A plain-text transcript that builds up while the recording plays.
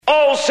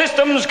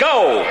systems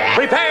go.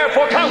 Prepare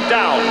for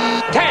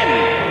countdown.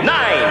 10,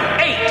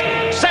 9,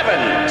 8,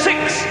 7,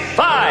 6,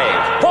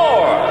 5,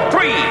 4,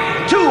 3,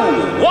 2,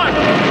 1.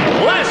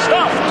 Blast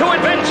off to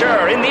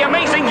adventure in the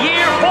amazing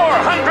year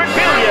 400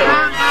 billion.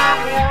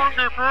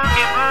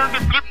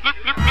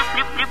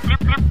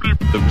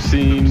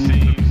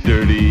 Obscene,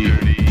 dirty,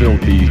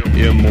 filthy,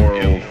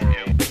 immoral.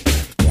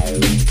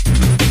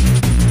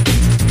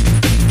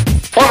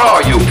 What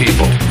are you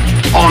people?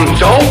 On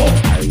dope?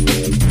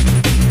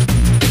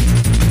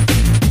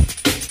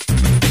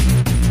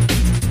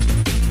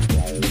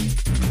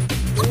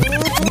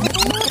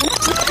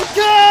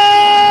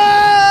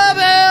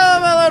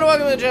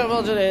 Welcome to the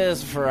channel. Today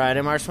is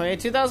Friday, March 28,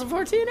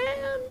 2014,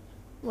 and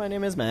my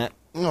name is Matt.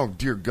 Oh,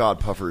 dear God,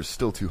 Puffer is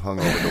still too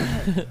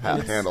hungover to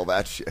handle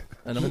that shit.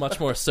 And I'm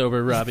much more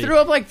sober, Robbie. Threw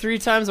up like 3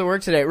 times at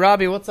work today.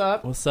 Robbie, what's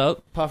up? What's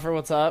up? Puffer,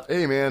 what's up?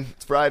 Hey, man,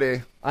 it's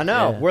Friday. I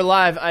know. Yeah. We're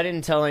live. I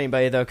didn't tell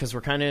anybody, though, because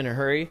we're kind of in a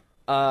hurry.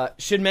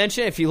 Should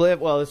mention, if you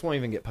live... Well, this won't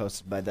even get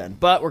posted by then.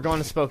 But we're going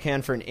to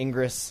Spokane for an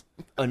Ingress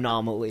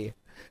anomaly.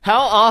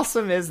 How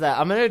awesome is that?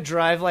 I'm going to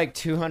drive like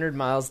 200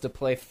 miles to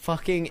play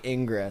fucking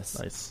Ingress.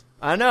 Nice.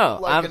 I know.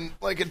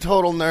 Like a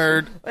total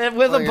nerd.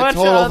 With like a bunch a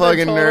total of other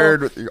fucking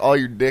nerd with all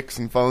your dicks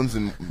and phones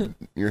in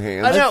your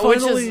hands. I know,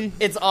 finally-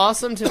 it's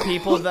awesome to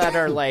people that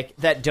are like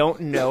that don't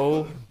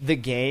know the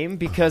game,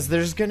 because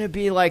there's gonna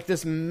be like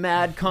this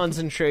mad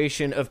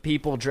concentration of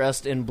people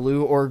dressed in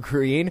blue or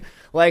green,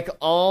 like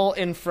all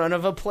in front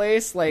of a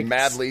place, like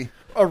Madly.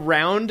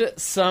 around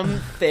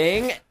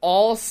something,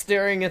 all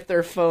staring at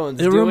their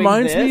phones. It doing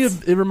reminds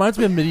this. me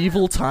of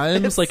medieval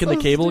times, It's like in the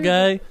so Cable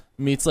stupid. Guy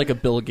meets like a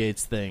Bill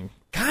Gates thing.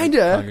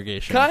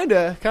 Congregation.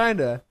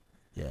 Kinda.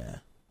 Yeah.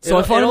 So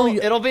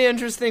It'll be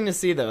interesting to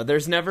see, though.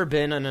 There's never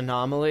been an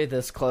anomaly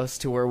this close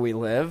to where we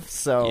live,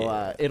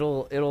 so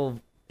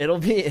it'll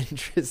be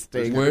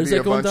interesting. Where is be it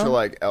a going bunch down? of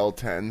like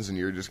L10s, and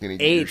you're just gonna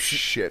get your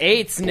shit.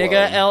 Eights, blown.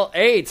 nigga.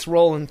 L8s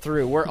rolling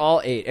through. We're all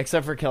 8,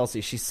 except for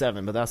Kelsey. She's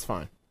 7, but that's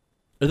fine.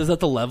 Is that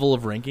the level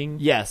of ranking?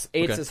 Yes,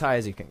 8's Okay. as high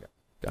as you can go.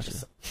 Gotcha.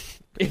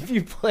 If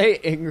you play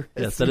Ingress,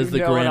 Yes, that is you the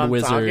know what Grand I'm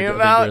Wizard talking of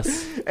about,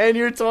 Ingress. and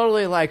you're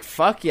totally like,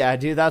 fuck yeah,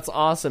 dude, that's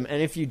awesome.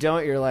 And if you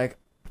don't, you're like,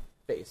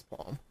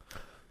 facepalm.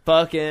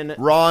 Fucking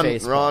Ron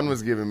facepalm.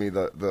 was giving me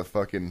the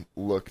fucking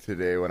look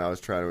today when I was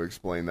trying to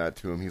explain that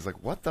to him. He's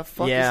like, "What the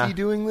fuck Yeah. is he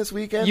doing this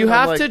weekend?" You And I'm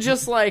have like, to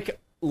just like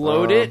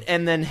load it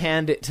and then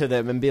hand it to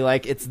them and be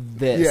like, it's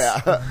this.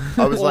 Yeah,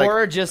 I was like,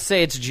 Or just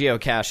say it's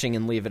geocaching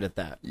and leave it at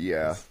that.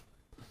 yeah,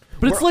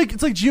 But it's like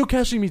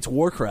geocaching meets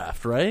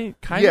Warcraft, right?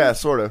 Kind yeah, of.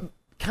 sort of.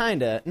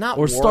 Kinda. Not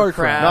Or Warcraft.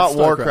 StarCraft. Not StarCraft,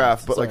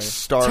 Warcraft, but like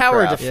sorry. StarCraft.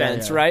 Tower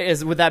defense, Yeah.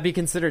 right? Would that be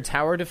considered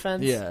tower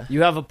defense? Yeah.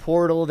 You have a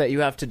portal that you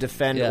have to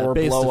defend Yeah, or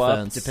base blow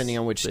defense. up, depending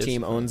on which Base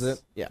team defense. owns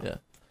it. Yeah. Yeah.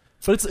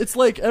 But it's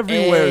like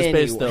everywhere is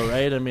based Anyway. though,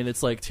 right? I mean,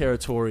 it's like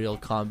territorial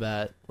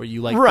combat where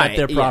you like Right, get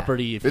their yeah.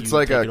 property. If It's you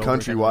like take a it over,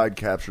 countrywide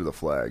capture the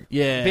flag,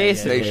 Yeah,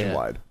 Basically. yeah, yeah.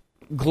 nationwide,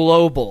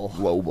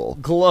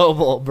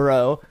 Global,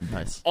 bro.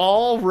 Nice.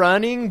 All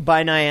running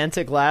by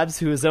Niantic Labs,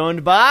 who is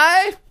owned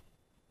by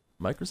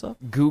Microsoft.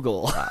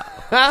 Google,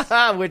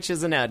 which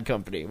is an ad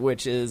company,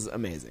 which is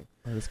amazing.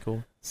 That is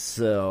cool.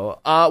 So,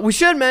 we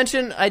should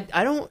mention,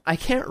 I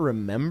can't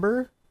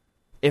remember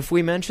if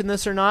we mentioned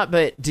this or not,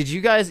 but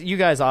you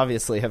guys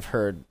obviously have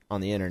heard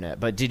on the internet,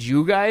 but did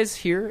you guys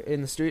hear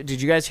in the street,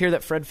 did you guys hear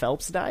that Fred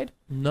Phelps died?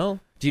 No.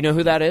 Do you know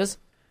who that is?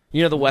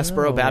 You know the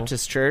Westboro No.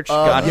 Baptist Church?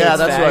 yeah, hates that's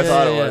what I fags?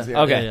 thought it Yeah, was. yeah,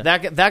 Yeah. Okay, Yeah,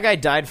 that guy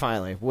died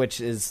finally,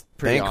 which is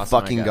pretty Thank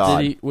awesome. fucking I guess.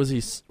 God. Did he was he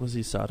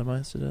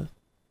sodomized to death?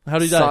 How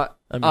did he die?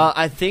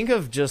 I think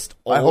of just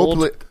I hope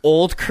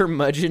old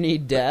curmudgeon-y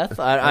death.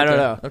 I don't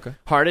know. Okay.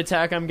 Heart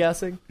attack, I'm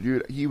guessing.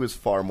 Dude, he was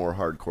far more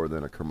hardcore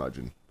than a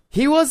curmudgeon.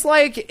 He was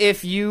like,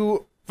 if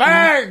you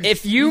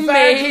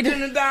made...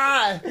 gonna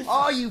die.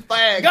 Oh, you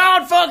fag.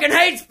 God fucking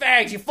hates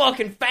fags, you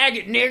fucking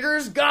faggot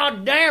niggers.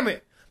 God damn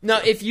it. No,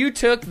 if you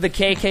took the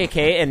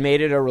KKK and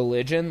made it a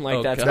religion, like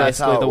Oh, that's God. That's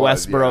basically how the it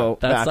was, Westboro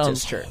That Baptist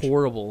sounds Church.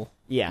 horrible.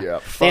 Yeah. Yeah,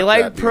 fuck They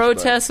like that douchebag.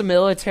 protest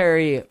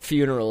military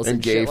funerals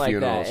and gay shit like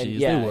funerals. that. And Jeez,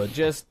 yeah, they would.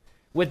 just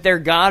with their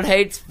God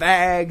hates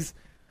fags.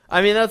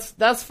 I mean,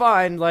 that's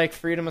fine, like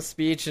freedom of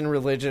speech and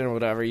religion or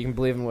whatever. You can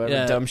believe in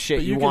whatever dumb shit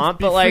but you can want,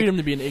 be but like freedom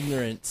to be an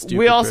ignorant, stupid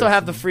we also person.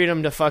 have the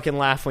freedom to fucking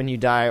laugh when you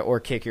die or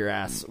kick your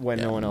ass when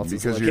no one else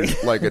Because is looking.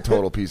 you're like a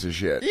total piece of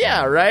shit.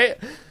 Yeah, right?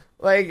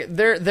 Like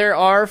there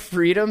are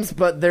freedoms,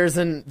 but there's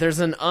an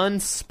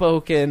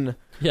unspoken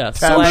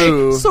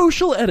Taboo.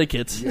 social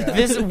etiquette.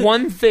 this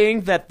one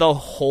thing that the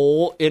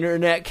whole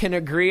internet can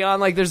agree on.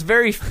 Like there's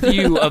very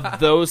few of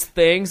those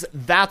things.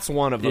 That's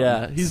one of them.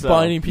 Yeah, he's So-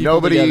 binding people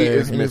Nobody together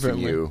is missing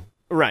inadvertently. you.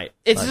 Right.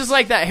 It's just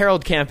like that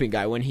Harold Camping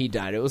guy when he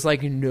died. It was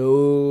like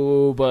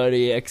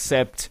nobody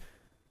except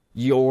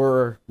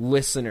your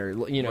listener,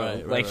 you know,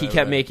 Right, like he right,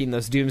 kept right. making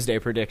those doomsday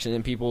predictions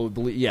and people would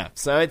believe. Yeah.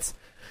 So it's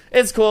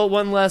cool.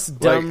 One less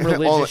dumb Like,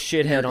 religious all-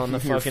 shithead on the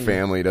your fucking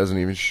family doesn't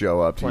even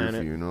show up to your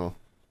planet. funeral.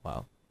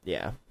 Wow.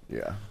 Yeah.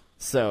 Yeah.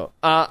 So,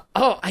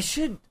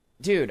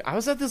 dude, I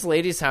was at this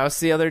lady's house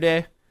the other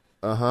day.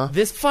 Uh-huh.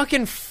 This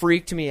fucking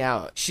freaked me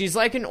out. She's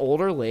like an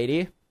older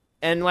lady.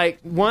 And, like,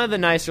 one of the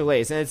nicer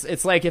ladies. And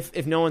it's like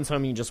if no one's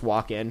home, you just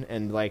walk in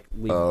and, like,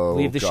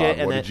 leave the God, shit.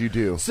 And what then, did you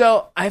do?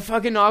 So I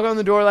fucking knock on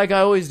the door like I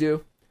always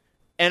do.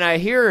 And I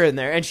hear her in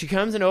there. And she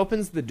comes and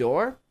opens the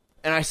door.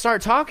 And I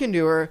start talking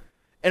to her.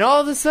 And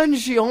all of a sudden,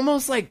 she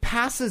almost, like,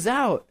 passes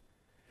out.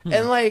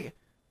 And, like,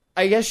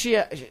 I guess she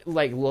had,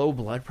 like, low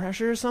blood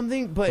pressure or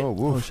something. But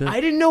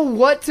I didn't know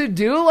what to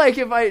do. Like,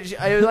 if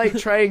I like,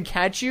 try and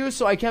catch you.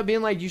 So I kept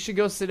being like, you should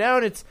go sit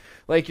down. It's,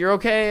 like, you're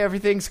okay.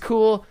 Everything's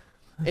cool.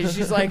 And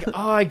she's like,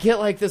 oh, I get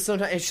like this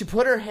sometimes. And she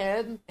put her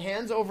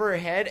hands over her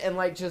head and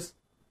like just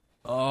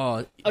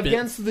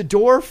against the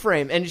door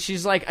frame. And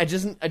she's like, I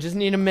just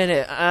need a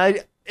minute.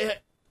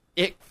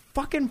 It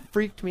fucking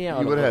freaked me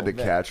out. You would have had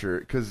to catch her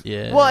because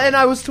Well, and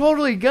I was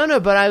totally gonna,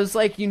 but I was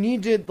like, you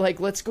need to like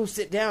let's go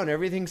sit down.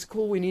 Everything's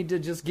cool. We need to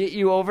just get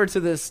you over to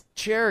this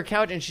chair or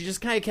couch. And she just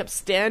kind of kept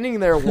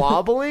standing there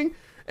wobbling.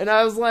 And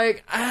I was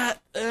like,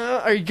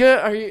 are you good?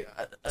 Are you?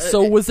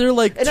 So was there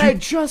like? And I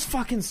just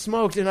fucking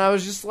smoked, and I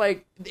was just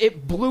like,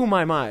 it blew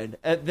my mind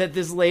that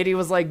this lady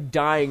was like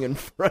dying in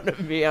front of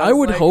me. I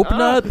would hope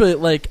not, but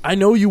like I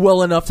know you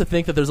well enough to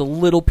think that there's a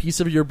little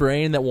piece of your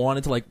brain that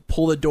wanted to like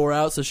pull the door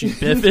out so she'd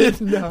biff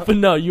it. No. But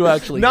no, you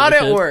actually not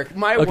at biff it. work.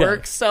 My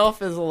work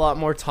self is a lot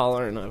more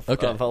tolerant of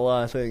a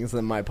lot of things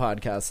than my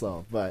podcast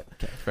self. But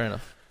fair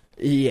enough.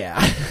 Yeah.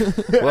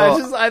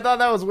 I thought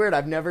that was weird.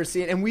 I've never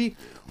seen, and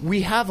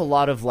we have a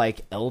lot of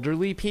like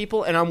elderly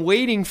people, and I'm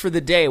waiting for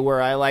the day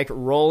where I like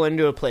roll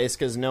into a place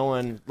because no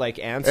one like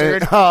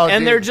answered,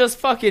 and they're just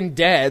fucking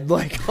dead,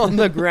 like on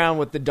the ground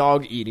with the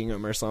dog eating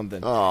them or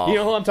something. Oh. You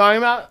know who I'm talking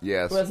about?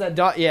 Yes. What's that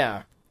dog?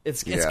 Yeah.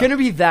 It's gonna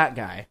be that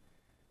guy.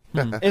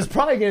 It's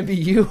probably gonna be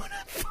you when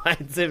it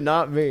finds him,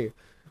 not me.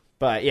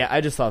 But yeah, I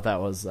just thought that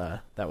was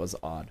odd.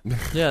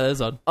 Yeah, that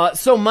is odd.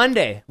 So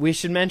Monday, we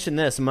should mention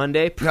this.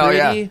 Monday,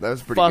 that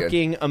was pretty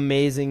fucking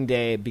amazing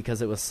day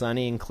because it was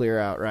sunny and clear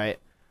out, right?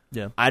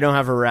 Yeah. I don't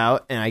have a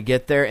route, and I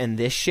get there, and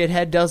this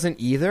shithead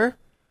doesn't either.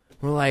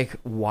 We're like,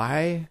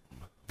 why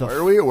the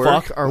are we at work?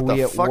 fuck are what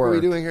we the at fuck work? are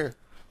we doing here?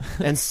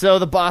 And so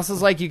the boss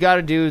is like, you got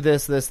to do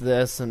this, this,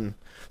 this, and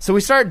so we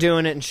start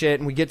doing it and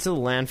shit, and we get to the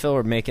landfill.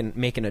 We're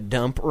making a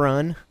dump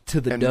run to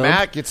the dump. And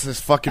Matt gets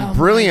this fucking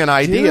brilliant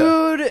idea.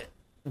 Dude,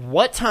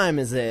 what time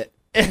is it?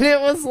 And it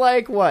was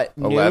like, what,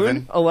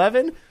 11?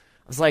 11? I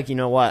was like, you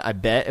know what? I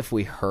bet if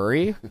we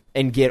hurry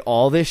and get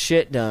all this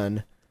shit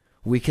done,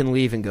 we can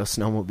leave and go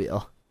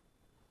snowmobile.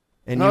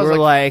 And you were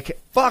like,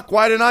 fuck,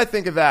 why didn't I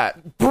think of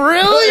that?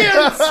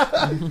 Brilliant!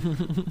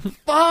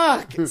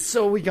 Fuck!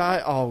 So we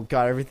got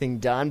everything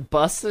done,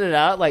 busted it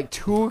out, like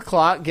 2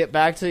 o'clock, get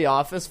back to the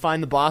office,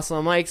 find the boss, and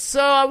I'm like,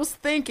 so I was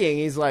thinking.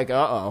 He's like,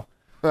 uh-oh.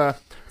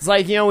 It's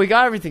like, we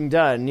got everything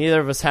done.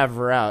 Neither of us have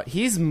a route.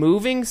 He's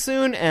moving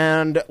soon,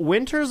 and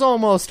winter's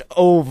almost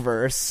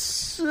over.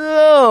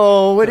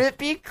 So, would it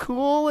be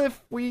cool if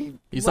we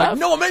He's left? like,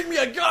 no, make me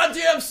a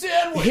goddamn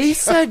sandwich! He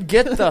said,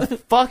 get the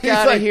fuck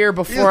out of here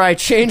before I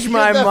change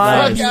my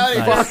mind,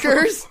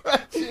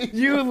 fuckers.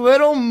 You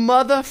little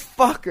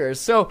motherfuckers.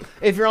 So,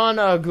 if you're on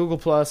Google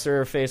Plus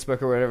or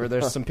Facebook or whatever,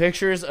 there's some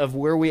pictures of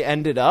where we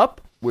ended up.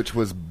 Which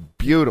was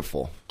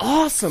beautiful.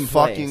 Awesome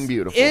place. Fucking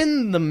beautiful.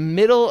 In the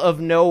middle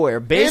of nowhere.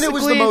 Basically, and it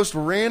was the most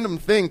random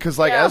thing, because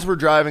as we're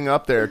driving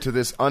up there to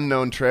this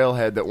unknown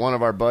trailhead that one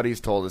of our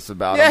buddies told us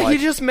about. Yeah, he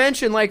just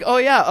mentioned, like, oh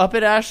yeah, up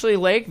at Ashley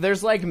Lake,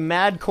 there's like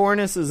mad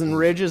cornices and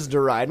ridges to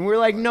ride. And we were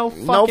like, no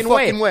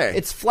fucking way.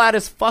 It's flat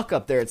as fuck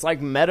up there. It's like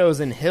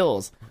meadows and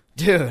hills.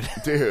 Dude.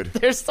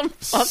 There's some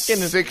fucking...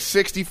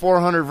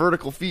 6,400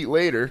 vertical feet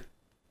later.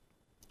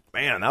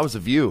 Man, that was a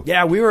view.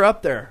 Yeah, we were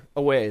up there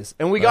a ways.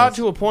 And we got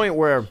to a point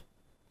where...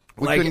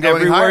 We like couldn't go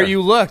any everywhere higher.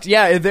 you looked,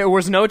 there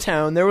was no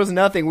town, there was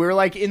nothing. We were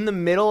like in the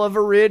middle of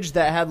a ridge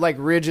that had like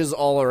ridges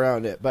all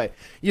around it. But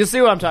you'll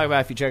see what I'm talking about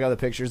if you check out the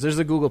pictures. There's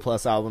a Google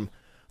Plus album.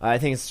 I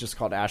think it's just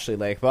called Ashley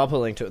Lake, but I'll put a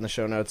link to it in the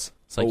show notes.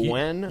 It's like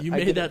when you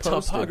made that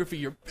topography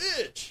your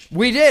bitch.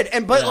 We did,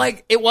 but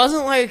like it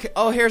wasn't like,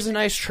 oh, here's a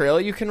nice trail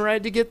you can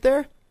ride to get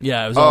there.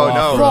 Yeah, it was all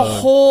no. The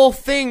whole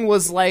thing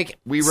was like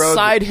we rode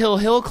side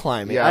hill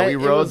climbing. Yeah, we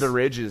rode the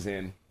ridges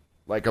in.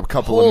 Like a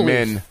couple of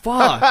men.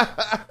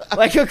 Fuck.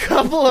 Like a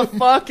couple of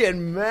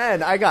fucking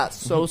men. I got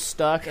so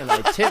stuck, and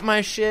I tipped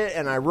my shit,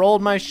 and I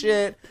rolled my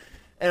shit,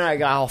 and I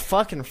got all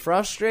fucking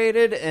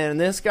frustrated, and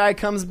this guy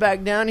comes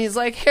back down, he's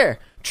like, here,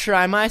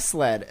 try my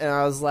sled. And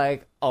I was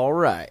like, all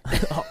right.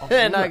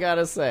 And I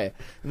gotta say,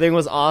 the thing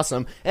was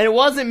awesome. And it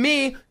wasn't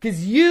me,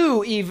 because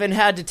you even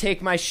had to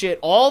take my shit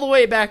all the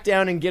way back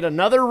down and get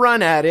another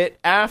run at it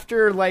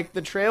after, like,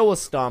 the trail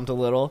was stomped a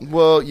little.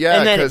 Well,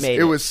 yeah, And because then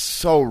it was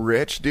so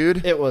rich,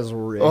 dude. It was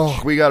rich. Oh,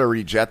 we gotta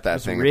rejet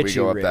that thing if we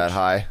go up rich. that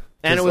high.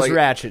 And it was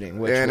ratcheting.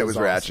 And it was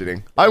awesome.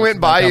 ratcheting. I went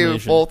by you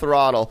combination. full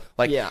throttle.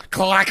 Like, Yeah.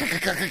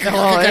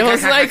 Oh, it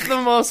was like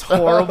the most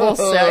horrible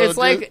sound. It's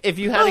like if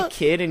you had a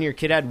kid and your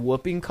kid had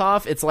whooping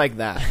cough, it's like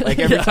that. Like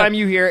every time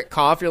you hear it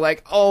cough, you're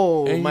like,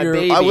 oh, And my you're-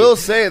 baby. I will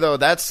say, though,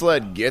 that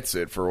sled gets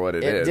it for what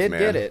it It is, did man.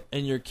 get it.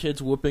 And your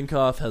kid's whooping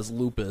cough has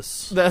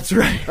lupus. That's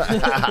right.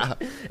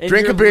 And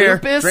Drink your a beer.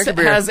 lupus Drink a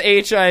beer. has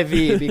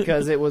HIV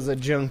because it was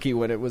junkie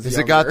when it was Has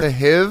younger. it got the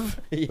HIV,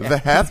 the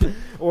HEP,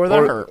 or the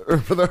herp.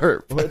 or the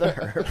herp? Or the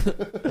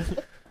herp.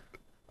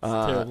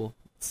 It's terrible.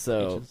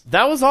 So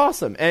that was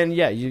awesome, and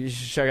yeah, you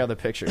should check out the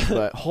pictures.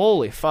 But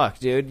holy fuck,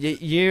 dude,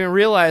 you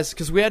realize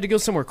because we had to go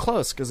somewhere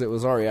close because it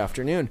was already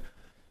afternoon.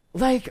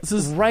 Like This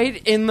is-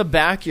 right in the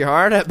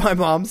backyard at my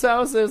mom's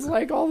house is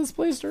like all this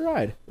place to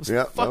ride. It was Yeah,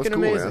 that was fucking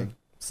cool, amazing. man.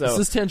 So This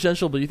is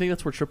tangential, but you think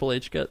that's where Triple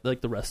H got,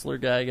 like the wrestler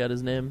guy got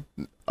his name?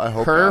 I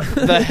hope herp,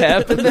 not. the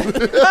hep.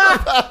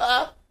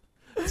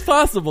 It's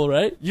possible,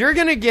 right? You're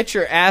gonna get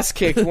your ass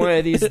kicked one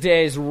of these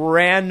days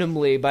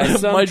randomly by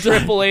some My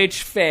Triple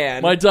H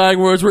fan. My dying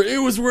words were,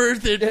 "It was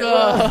worth it."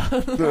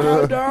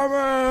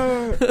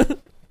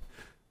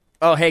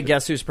 Oh, hey,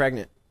 guess who's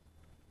pregnant?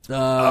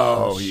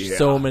 Oh, yeah.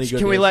 So many good.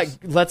 Can we guesses.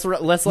 let's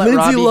let Lindsay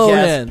Robbie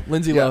Lohan? guess?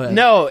 Lindsay Lohan.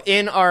 No,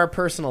 in our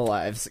personal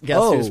lives, guess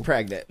Oh. who's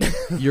pregnant?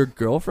 Your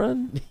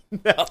girlfriend?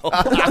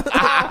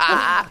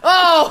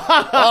 Oh,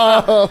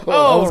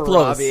 I was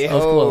close. Robbie. I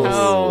was close.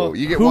 Oh,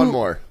 you get Who- one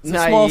more. It's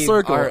a small Naive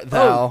circle. art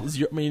thou.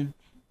 I mean,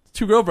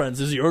 two girlfriends.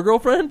 Is it your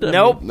girlfriend? I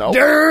Nope. mean, Nope.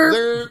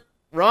 Dirt.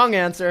 Wrong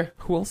answer.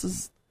 who else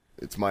is?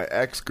 It's my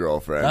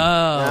ex-girlfriend. Oh,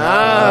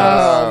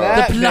 The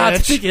that plot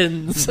bitch.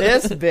 thickens.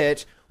 This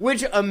bitch,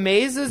 which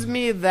amazes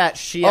me that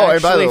she oh,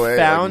 and by actually the way,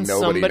 found like,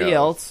 nobody somebody knows,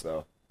 else.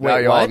 So. Wait, now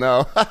you all what?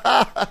 know.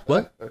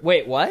 What?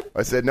 Wait, what?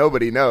 I said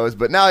nobody knows,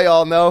 but now you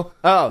all know.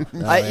 Oh,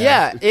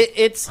 yeah.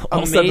 It's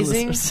All 7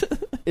 amazing. listeners.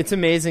 It's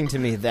amazing to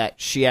me that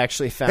she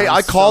actually found. Hey,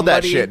 I called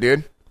that somebody shit,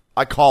 dude.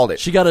 I called it.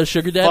 She got a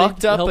sugar daddy.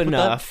 fucked to up help with that?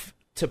 enough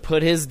to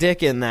put his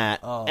dick in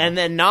that, Oh. and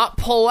then not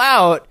pull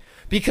out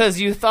because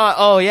you thought,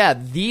 oh yeah,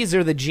 these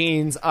are the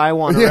genes I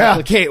want to Yeah.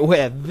 replicate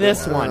with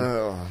this one.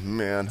 Oh,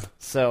 man.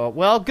 So,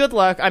 well, good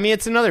luck. I mean,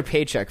 it's another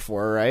paycheck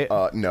for her,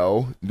 right?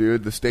 No,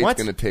 dude. The state's What?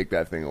 going to take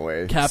that thing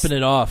away. Capping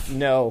it off.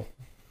 No.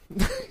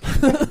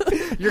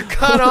 You're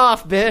cut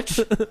off,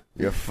 bitch.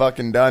 You're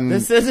fucking done.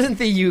 This isn't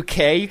the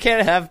UK. You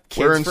can't have kids.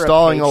 We're for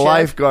installing a paycheck.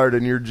 lifeguard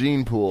in your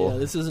gene pool. Yeah,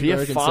 this isn't Be a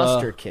Arkansas.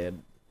 foster kid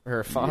or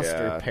a foster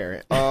Yeah.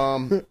 parent.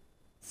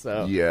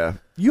 So Yeah.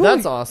 You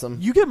that's awesome.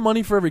 You get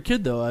money for every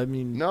kid, though. I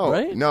mean, No,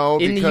 right? no,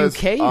 In the because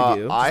UK you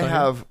do. I Sorry.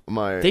 have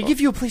my. They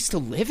give you a place to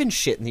live and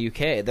shit in the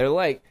UK. They're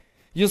like,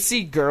 you'll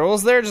see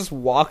girls there just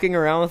walking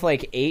around with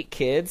like 8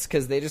 kids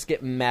because they just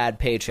get mad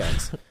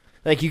paychecks.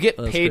 Like you get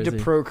That's paid to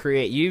crazy.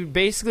 procreate. You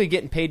basically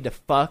getting paid to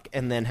fuck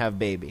and then have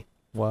baby.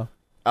 Wow.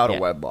 out of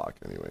Yeah. wedlock,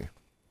 anyway.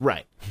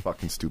 Right.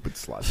 Fucking stupid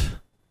slut.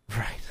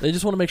 Right. They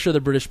just want to make sure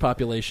the British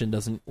population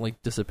doesn't like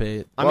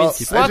dissipate. I Well, mean, it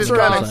sluts just are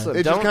kinda- awesome.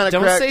 it just Don't kinda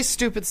crack- say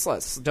stupid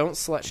sluts. Don't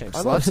slut shame.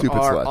 I love Sluts stupid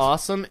are sluts.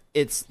 awesome.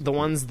 It's the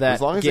ones that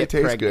As long as get they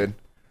taste pregnant good.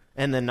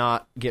 and then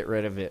not get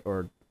rid of it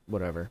or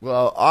whatever.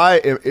 Well,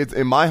 it's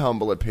in my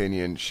humble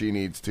opinion, she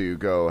needs to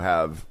go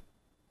have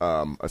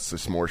a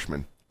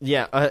smorshman.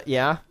 Yeah.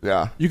 Yeah.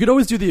 Yeah. You could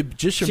always do the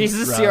Egyptian.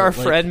 Jesus, route, see our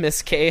like- friend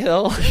Miss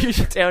Cahill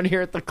down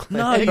here at the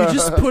clinic. No, you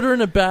just put her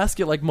in a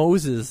basket like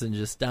Moses and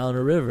just down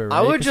a river. Right?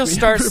 I would 'Cause just we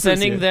start have rivers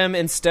sending here. them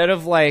instead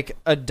of like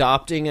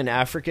adopting an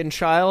African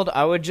child.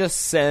 I would just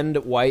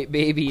send white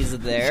babies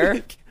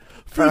there.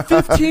 For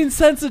 15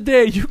 cents a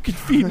day. You can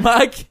feed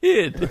my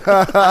kid.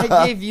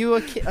 I gave you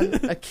a kid.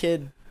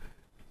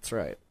 That's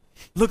right.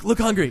 Look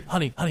hungry,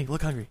 honey.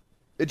 Look hungry.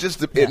 It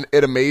just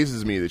it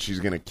amazes me that she's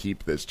going to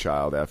keep this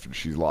child after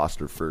she's lost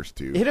her first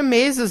two. It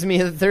amazes me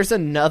that there's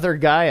another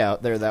guy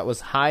out there that was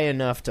high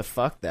enough to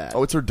fuck that.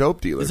 Oh, it's her dope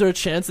dealer. Is there a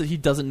chance that he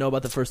doesn't know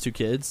about the first 2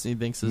 kids? He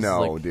thinks this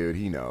No, is like, dude,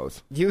 he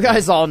knows. You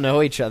guys all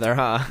know each other,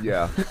 huh?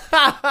 Yeah.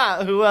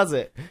 Who was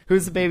it?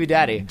 Who's the baby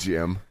daddy?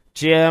 Jim.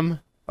 Jim.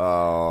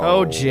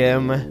 Oh,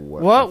 Jim.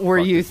 what What the were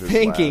fuck you is his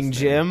thinking, last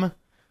Jim? name?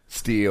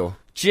 Steele.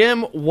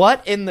 Jim,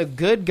 what in the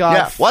good God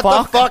Yeah, what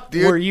the fuck,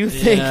 dude? were you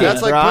thinking,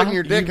 That's like brah? putting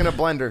your dick in a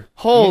blender.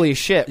 Holy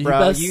shit, you bro.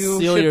 best You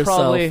steal should yourself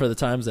probably for the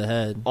times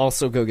ahead.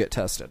 also go get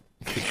tested.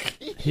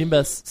 He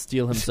best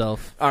steal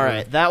himself. All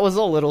right, that was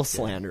a little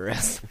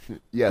slanderous.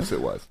 Yes,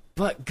 it was.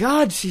 But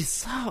God, she's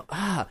so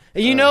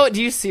You know,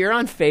 do you see her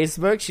on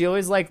Facebook? She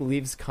always like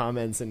leaves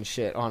comments and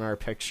shit on our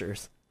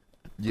pictures.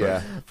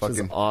 Yeah. Which is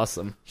Fucking.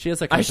 awesome. She has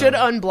like I should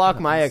unblock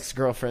my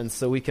ex-girlfriends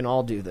so we can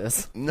all do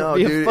this. No,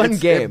 It'd be dude, a fun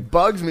game. it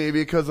bugs me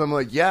because I'm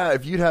like, yeah,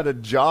 if you'd had a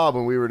job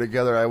when we were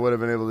together, I would have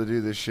been able to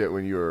do this shit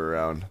when you were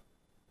around.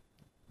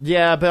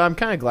 Yeah, but I'm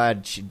kind of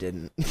glad she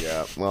didn't.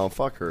 Yeah, well,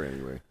 fuck her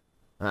anyway.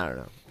 I don't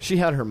know. She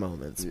had her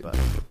moments, but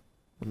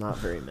not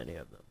very many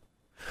of them.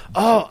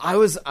 Oh, I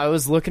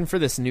was looking for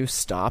this new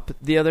stop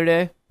the other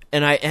day,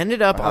 and I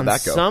ended up How'd on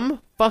that go?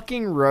 some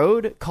fucking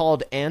road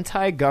called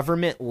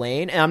Anti-Government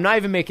Lane, and I'm not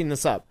even making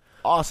this up.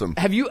 Awesome.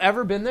 Have you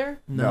ever been there?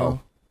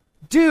 No.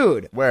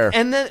 Dude. Where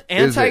And then is it?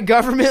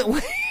 Anti-Government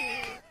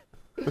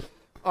Lane.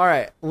 All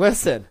right,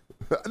 listen.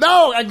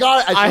 No, I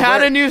got it. I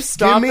had a new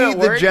stop Give me at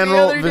work the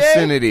general other day.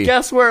 vicinity.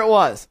 Guess where it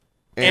was?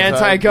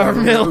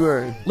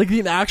 Anti-government. Like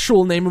the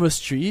actual name of a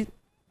street?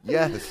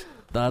 Yes.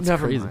 That's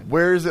Never crazy. mind.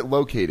 Where is it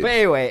located? But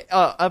anyway,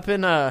 up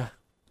in now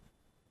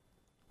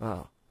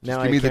Just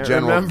I give me the can't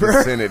general remember.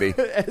 vicinity.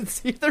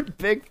 It's either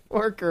Big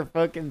Fork or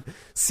fucking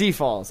Sea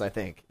Falls, I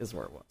think, is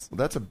where it was. Well,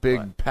 that's a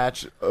big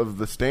patch of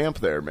the stamp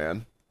there,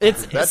 man.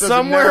 It's That doesn't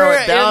somewhere narrow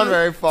it down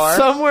very far.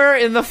 Somewhere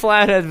in the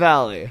Flathead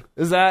Valley.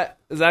 Is that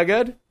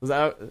good? Is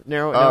that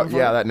narrow it down?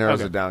 Yeah, that narrows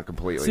Okay. it down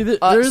completely. See,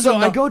 there's so a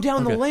I go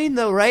down the lane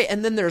though, right?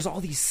 And then there's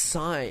all these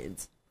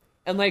signs.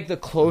 And like the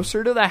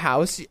closer to the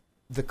house,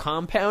 the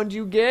compound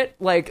you get,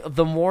 like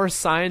the more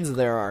signs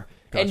there are.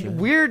 Gotcha. And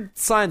weird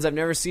signs I've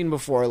never seen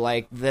before,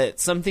 like that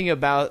something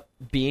about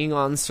being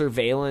on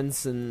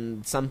surveillance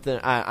and something.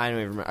 I don't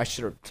even remember. I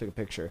should have took a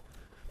picture.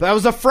 But I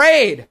was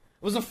afraid. I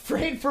was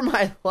afraid for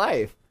my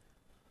life.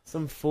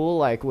 Some fool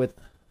like with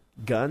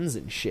guns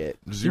and shit.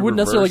 You wouldn't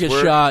necessarily get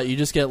shot. You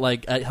just get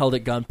like held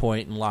at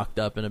gunpoint and locked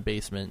up in a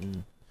basement.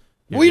 And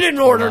We didn't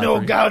order no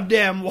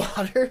goddamn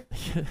water.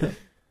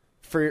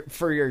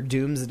 for your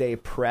doomsday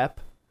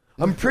prep.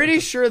 I'm pretty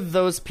sure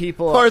those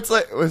people Or it's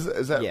like,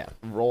 is that Yeah.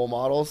 role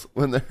models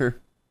when they're...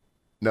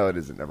 No, it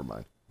isn't. Never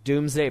mind.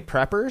 doomsday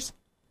preppers.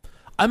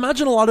 I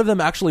imagine a lot of them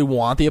actually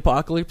want the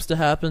apocalypse to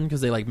happen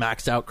because they like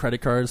maxed out credit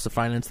cards to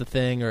finance the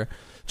thing, or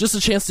just a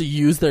chance to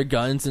use their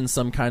guns in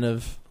some kind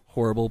of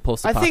horrible I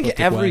post-apocalyptic think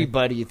way.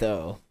 everybody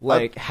though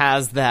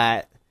has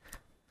that.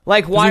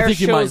 Like why are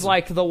think you might- shows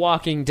like The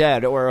Walking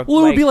Dead or Well,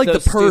 it would be like The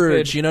those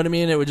Purge, stupid- you know what I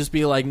mean? It would just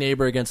be like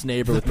neighbor against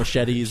neighbor with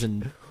machetes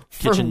and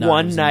for kitchen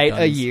one knives and night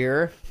a guns.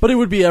 year, But it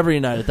would be every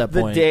night at that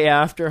the point. day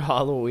after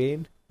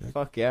Halloween.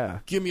 Fuck yeah!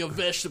 Give me your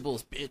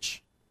vegetables,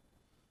 bitch.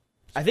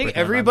 I think breaking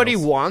out everybody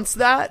rivals. wants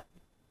that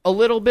a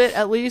little bit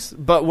at least,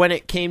 but when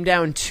it came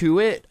down to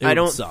it, It I would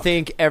don't suck.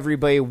 think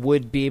everybody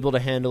would be able to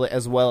handle it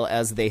as well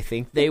as they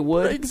think they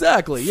would.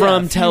 Exactly.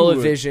 From yeah,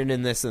 television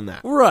and this and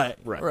that. Right.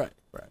 Right.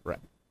 Right.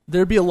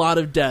 There'd be a lot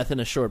of death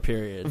in a short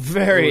period.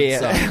 Very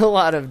It would suck. a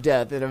lot of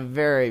death in a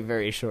very,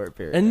 very short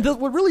period. And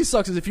what really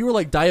sucks is if you were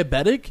like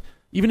diabetic,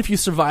 even if you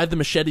survived the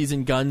machetes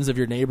and guns of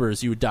your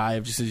neighbors, you would die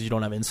just because you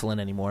don't have insulin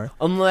anymore.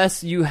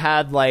 Unless you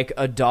had like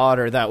a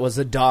daughter that was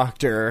a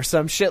doctor or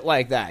some shit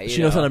like that.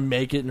 She knows how to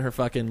make it in her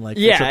fucking like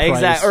Yeah, Fisher-Price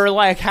exactly. Or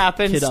like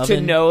happens kid to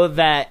oven. know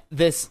that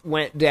this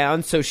went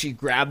down, so she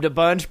grabbed a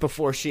bunch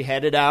before she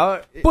headed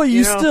out. But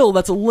you know? still,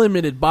 that's a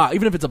limited box.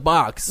 Even if it's a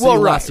box, Well, say it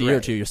right, lasts a year or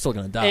right. two, you're still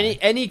gonna die.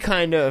 any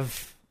kind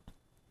of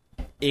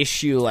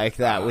issue like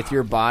that with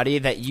your body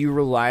that you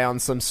rely on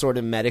some sort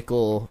of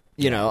medical,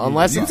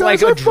 unless You it's like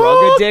guys a are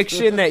drug fucked.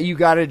 addiction that you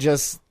gotta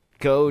just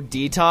go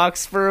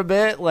detox for a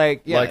bit,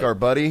 like Like our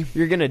buddy.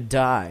 you're gonna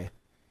die.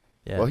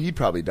 yeah. Well, he'd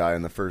probably die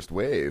in the first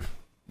wave.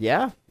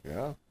 Yeah,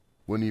 Yeah.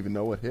 Wouldn't even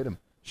know what hit him.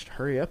 should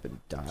hurry up and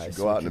die.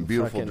 so Go we out in a can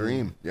beautiful fucking-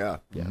 dream. Yeah.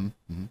 Yeah.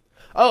 Mhm.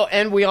 Oh,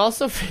 and we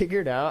also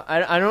figured out.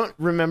 I don't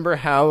remember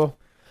how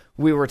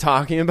we were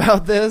talking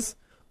about this,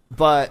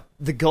 but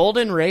the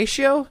golden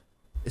ratio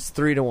is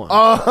 3-1.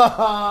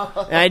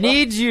 Oh. And I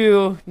need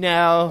you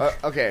now.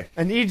 Okay.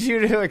 I need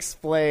you to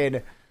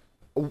explain.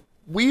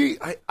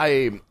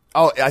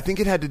 I think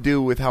it had to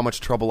do with how much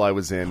trouble I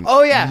was in.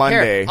 Oh yeah,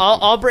 Monday. Here,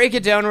 I'll break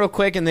it down real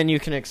quick, and then you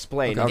can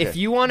explain. Okay. If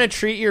you want to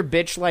treat your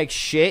bitch like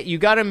shit, you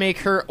got to make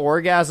her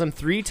orgasm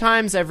 3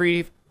 times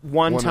every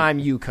one time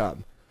you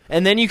come,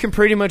 and then you can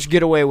pretty much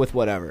get away with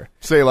whatever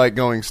Say like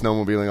going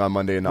snowmobiling on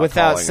Monday and not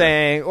without calling her.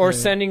 saying or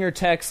sending her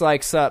texts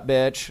like "sup,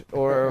 bitch"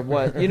 or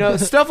what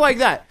stuff like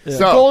that. So-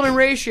 Golden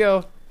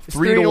ratio. Is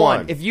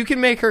 3-1. If you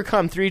can make her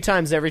come 3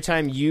 times every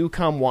time you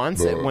come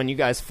once, when you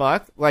guys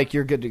fuck, like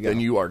you're good to go. Then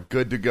you are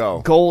good to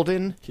go.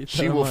 Golden.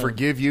 She will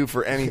forgive you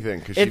for anything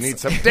because she It's-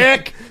 needs some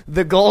dick.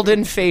 The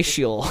golden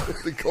facial.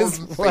 The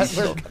golden is what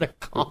facial. we're gonna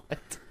call it.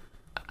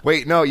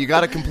 Wait, no, you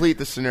got to complete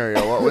the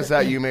scenario. What was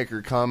that? You make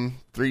her come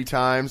 3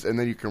 times and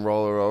then you can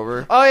roll her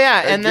over. Oh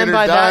yeah, and get then her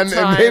by done that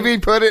time, and maybe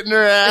put it in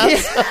her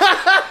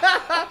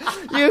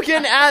ass. you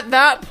can at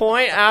that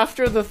point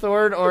after the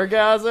third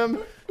orgasm,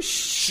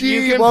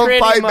 you can won't pretty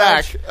fight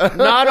much, back.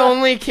 Not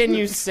only can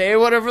you say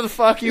whatever the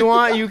fuck you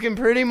want, you can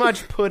pretty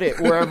much put it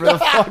wherever the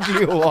fuck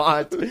you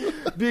want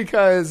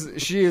because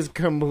she is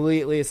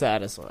completely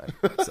satisfied.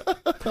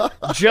 So,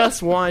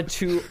 just want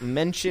to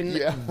mention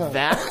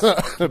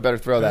that. Better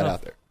throw that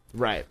out there.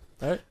 Right.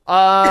 Right.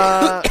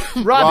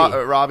 Robbie,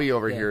 Robbie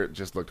over here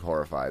just looked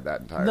horrified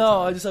that entire No,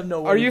 time. I just have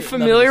no. are you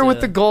familiar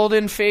with the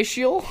golden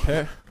facial?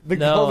 The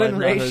no, golden I've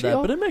not heard ratio?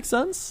 that, but it makes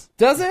sense.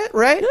 Does it?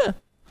 Right? Yeah.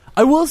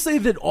 I will say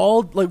that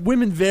all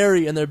women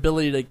vary in their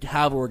ability to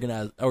have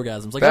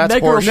orgasms. Like That's I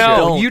met girls who horseshit. No,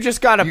 don't. you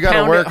just gotta You got to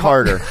pound work it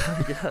harder.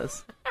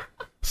 Yes.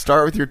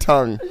 Start with your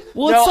tongue.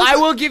 Well, No, it's I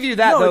will give you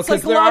that no, though, it's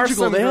because there are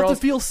psychological. some They have girls.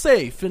 to feel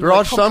safe. And There are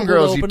like, some comfortable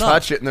girls to you open up.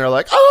 touch it and they're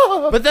like,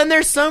 oh. But then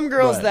there's some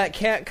girls Right. that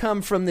can't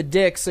come from the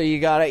dick, so you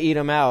gotta eat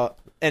them out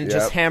and Yep.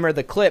 just hammer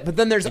the clit. But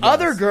then there's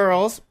other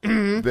girls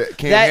that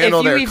can't that if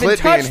handle you their even clit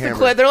touch being the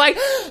hammered. clit, they're like,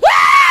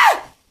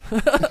 ah!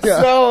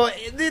 So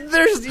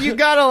there's you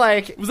gotta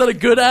like Was that a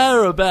good ad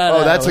or a bad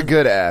ad? Oh, that's a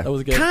good ad. That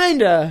was good.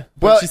 kinda.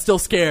 But Well- she's still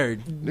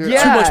scared.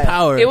 Yeah, Too much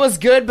power. It was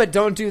good, but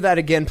don't do that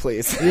again,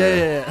 please.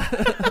 Yeah.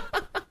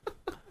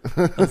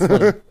 That's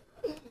funny.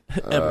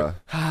 Ever.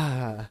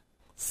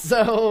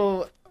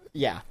 So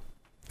yeah,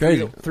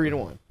 Crazy.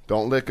 3-1.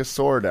 Don't lick a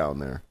sore down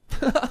there.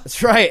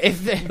 That's right.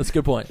 That's a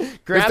good point.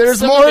 Grab If there's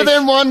some more of the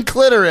than one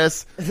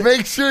clitoris,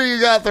 make sure you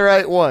got the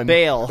right one.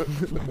 bail,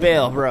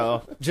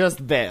 bro,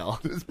 just bail.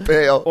 Just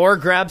bail. Or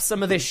grab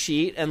some of the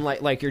sheet and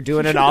like you're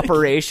doing an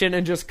operation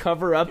and just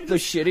cover up the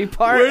shitty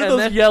part. Wearing And those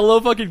then yellow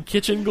fucking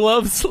kitchen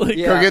gloves. Like,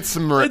 Yeah. Go get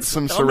some I'm into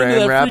saran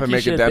that wrap freaky and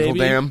make shit, a dental baby.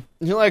 dam.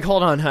 you're like,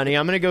 hold on, honey,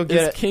 I'm gonna go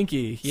get It's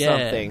kinky. Yeah.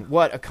 something.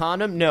 What? A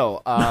condom?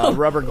 No,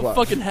 rubber glove.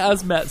 Fucking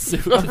hazmat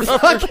suit.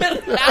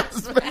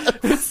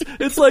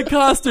 It's like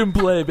costume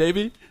play,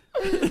 baby.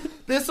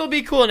 This will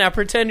be cool. Now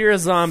pretend you're a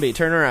zombie.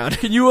 Turn around.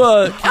 Can you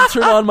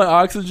turn on my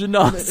oxygen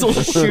nozzle?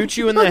 Shoot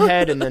you in the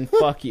head and then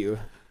fuck you.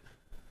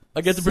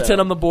 I get to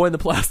pretend I'm the boy in the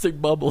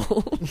plastic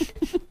bubble.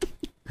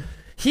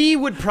 He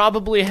would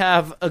probably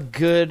have a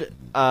good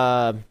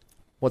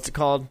what's it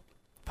called?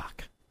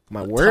 Fuck.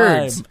 My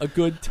words. A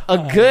good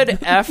time. A good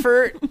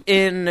effort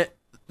in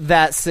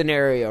that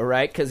scenario,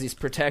 right? Because he's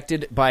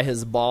protected by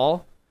his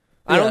ball.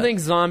 I don't Yeah. think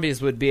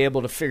zombies would be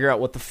able to figure out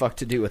what the fuck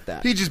to do with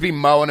that. He'd just be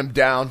mowing him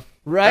down.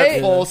 Right? At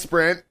full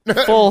sprint.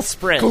 Full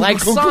sprint. Like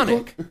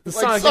Sonic. The Like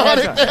Sonic the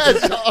Sonic Hedgehog. the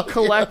Hedgehog.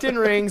 Collecting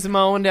rings,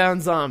 mowing down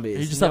zombies.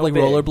 You just No have like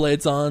big.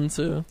 rollerblades on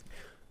too.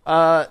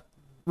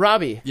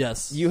 Robbie.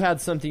 Yes. You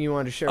had something you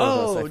wanted to share with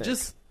us, I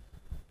think.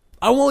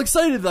 I'm all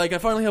excited. Like I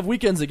finally have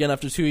weekends again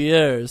after 2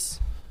 years,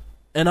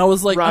 and I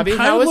was like, Robbie, I'm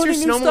kind how of was your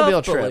learning new snowmobile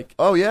stuff, but, trip? like,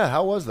 Oh, yeah.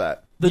 How was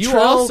that? the you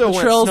trail, also the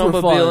went trails were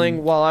snowmobiling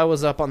fun. while I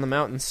was up on the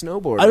mountain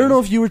snowboarding. I don't know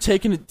if you were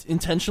taking it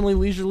intentionally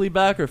leisurely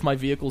back or if my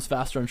vehicle's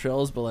faster on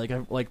trails, but like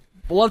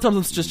a lot of times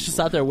I'm just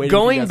sat there waiting. for you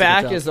Going guys to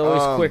back catch up. is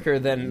always quicker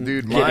than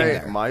Dude, getting my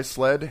there. my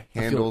sled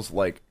handles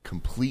like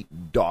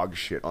complete dog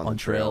shit on the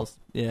trails.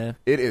 Yeah,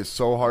 It is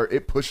so hard.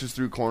 It pushes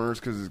through corners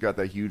because it's got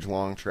that huge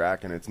long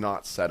track, and it's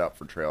not set up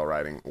for trail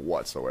riding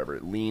whatsoever.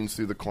 It leans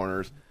through the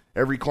corners.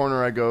 Every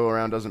corner I go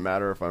around, doesn't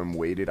matter if I'm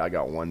weighted, I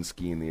got one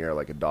ski in the air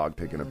like a dog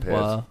taking a piss.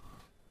 wow.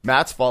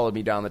 Matt's followed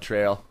me down the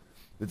trail.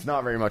 It's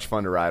not very much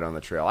fun to ride on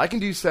the trail. I can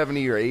do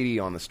 70 or 80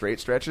 on the straight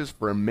stretches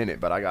for a minute,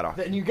 but I got to...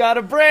 Then you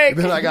gotta brake.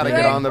 Then I gotta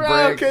get on the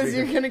brake. because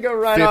you're gonna go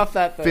right off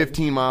that thing.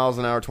 15 miles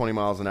an hour, 20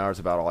 miles an hour is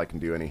about all I can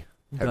do any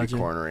heavy Gotcha.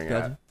 cornering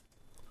Gotcha. at.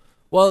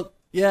 Well,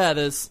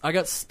 yeah, I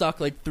got stuck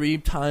like 3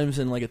 times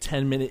in like a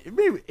 10-minute,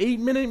 maybe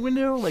 8-minute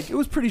window. Like it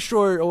was pretty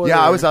short. Or Yeah,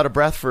 I was out of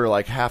breath for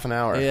like half an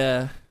hour.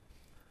 Yeah,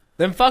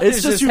 Then fuck It's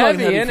is just just too fucking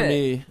heavy, heavy in for it?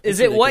 me. Is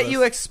It's it what ridiculous.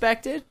 you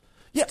expected?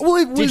 yeah. Well,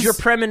 it was. Did your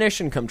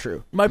premonition come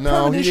true? my No,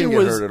 he premonition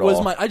didn't get hurt at was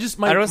all. my. I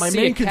don't My see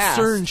main a cast.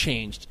 concern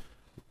changed.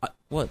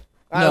 What?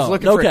 I no, was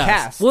looking no for a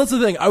cast. Well, that's the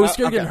thing. I was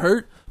scared of okay. getting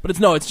hurt, but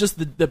it's just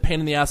the pain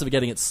in the ass of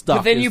getting it stuck.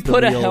 But then is you the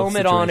put a real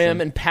helmet on him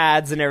situation. and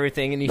pads and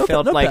everything, and he No-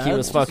 felt no like he pads,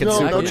 was just fucking No,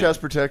 super. no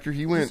chest protector.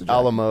 He went a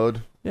la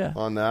mode Yeah.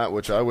 on that,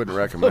 which I wouldn't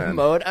recommend.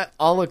 mode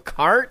a la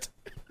carte.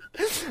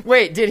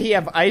 Wait, did he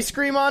have ice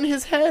cream on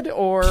his head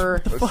or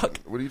Fuck.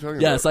 What are you talking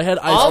Yes, about? I had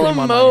ice a cream la on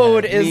my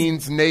mode head. It is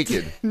means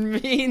naked.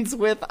 means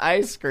with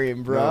ice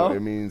cream, bro? No,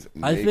 it means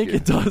naked. I think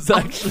it does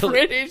actually.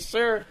 Pretty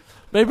sure.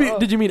 Maybe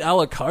did you mean a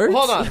la carte?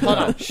 Hold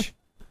on. Shh.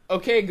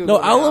 Okay, Google.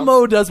 No,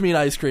 Alamo does mean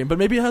ice cream, but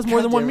maybe it has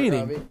more than one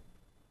meaning.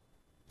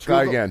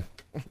 Try again.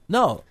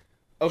 No,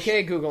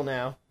 Okay, Google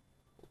now.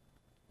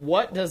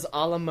 What does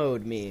a la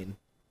mode mean?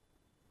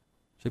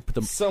 should I put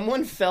them.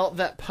 Someone felt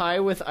that pie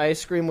with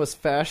ice cream was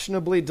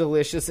fashionably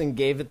delicious and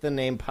gave it the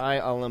name pie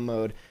a la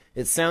mode.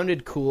 It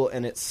sounded cool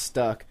and it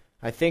stuck.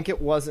 I think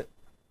it wasn't...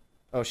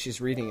 Oh,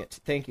 she's reading it.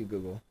 Thank you,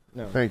 Google.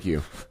 No. Thank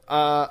you.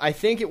 I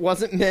think it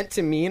wasn't meant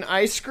to mean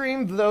ice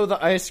cream, though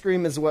the ice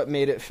cream is what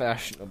made it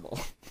fashionable.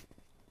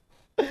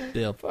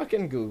 Deal.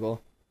 Fucking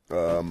Google.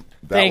 That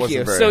Thank wasn't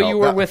you. very So you helpful.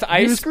 were with He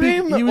ice was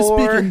cream, He was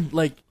or... speaking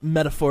like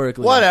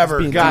metaphorically. Whatever.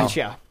 He's being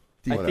Gotcha.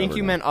 I Whatever, think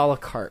you no. meant a la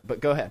carte, but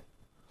go ahead.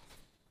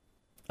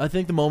 I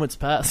think the moment's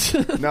passed.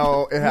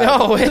 No, it had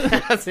No, it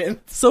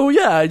hasn't. So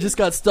yeah, I just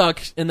got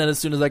stuck, and then as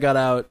soon as I got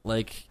out,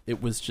 like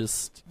it was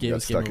just game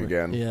Got stuck over.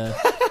 again. Yeah,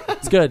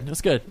 it's good.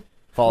 It's good.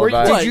 followed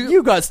by. What,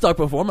 you got stuck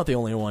before. I'm not the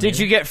only one. Did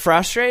you get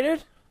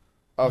frustrated?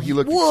 Oh, he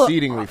looked Well,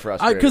 exceedingly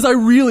frustrated. Because I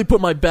really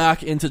put my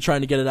back into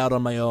trying to get it out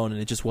on my own,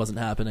 and it just wasn't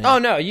happening. Oh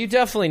no, you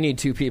definitely need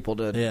 2 people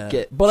to Yeah.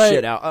 get But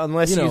shit out,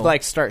 unless you you know.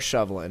 like start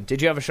shoveling.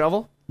 Did you have a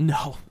shovel?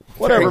 No.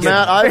 Whatever, Very good.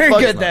 Matt. Very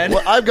fucking- good, then.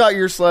 Well, I've got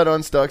your sled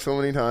unstuck so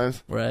many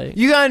times. Right.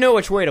 You gotta know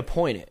which way to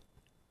point it,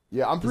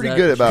 Yeah, I'm pretty that-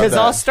 good about because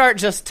that. I'll start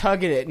just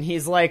tugging it, and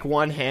he's like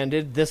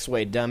one-handed this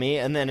way, dummy,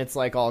 and then it's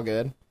like all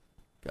good.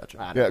 Gotcha.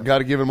 I don't Yeah, know. got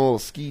to give him a little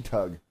ski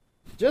tug.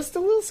 Just a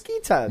little ski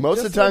tug.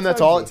 Most of the time,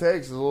 that's all it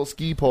takes is a little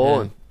ski pole.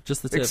 Yeah, And,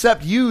 just the tip.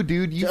 except you,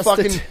 dude. You Just the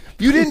fucking. tip.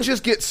 You didn't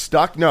just get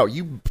stuck. No,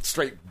 you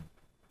straight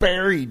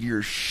buried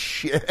your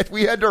shit.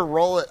 We had to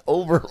roll it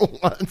over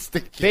once to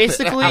keep it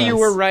Basically, out. you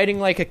were riding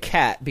like a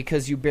cat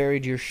because you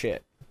buried your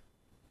shit.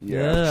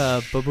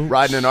 Yeah, baboon.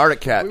 Riding an Arctic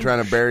cat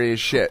trying to bury his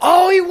shit.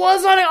 Oh, he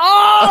was on it.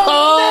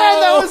 Oh,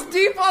 man, that was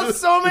deep on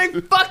so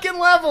many fucking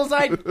levels.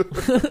 I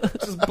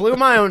just blew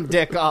my own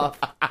dick off.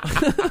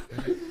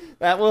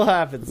 That will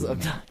happen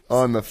sometimes.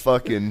 On the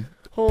fucking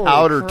Holy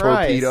powder Christ.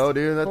 torpedo,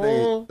 dude. That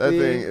Holy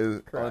thing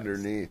is Christ.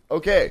 underneath.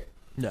 Okay,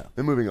 Yeah.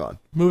 then moving on.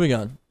 Moving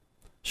on.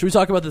 Should we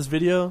talk about this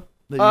video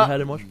that you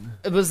had him watch?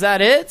 Was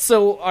that it?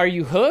 So are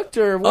you hooked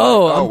or what?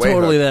 Oh, I'm way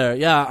totally hooked. there.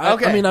 Yeah.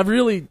 Okay. I mean, I've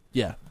really,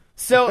 yeah.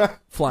 So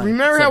Flying.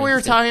 remember how we were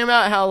 70s. talking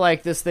about how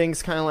like this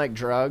thing's kind of like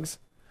drugs?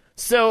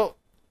 So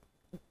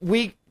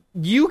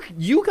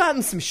you got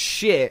in some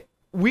shit.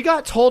 We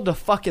got told to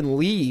fucking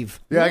leave.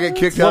 Yeah, I get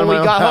kicked out When of we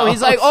my got own home, house.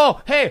 he's like,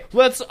 "Oh, hey,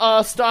 let's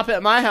stop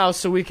at my house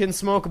so we can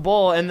smoke a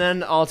bowl, and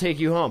then I'll take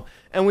you home."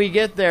 And we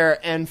get there,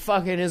 and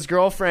fucking his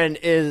girlfriend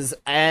is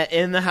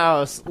in the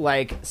house,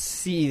 like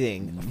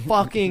seething,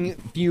 fucking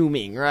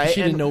fuming, right?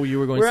 She didn't know you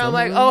were going I'm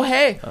like, somewhere? "Oh,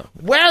 hey,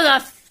 where the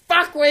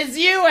fuck was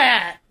you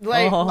at?"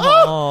 Like,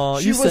 Oh,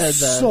 she you was said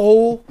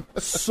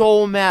that.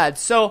 so mad.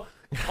 So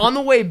on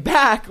the way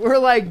back, we're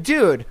like,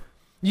 dude,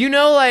 you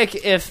know, like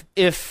if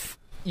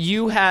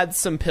you had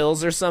some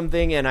pills or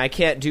something and I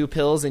can't do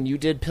pills and you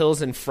did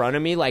pills in front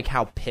of me, like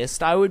how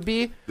pissed I would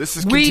be.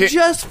 We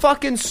just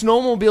fucking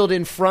snowmobiled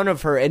in front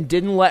of her and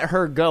didn't let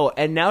her go,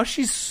 and now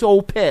she's so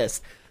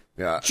pissed.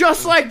 Yeah.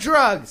 Just like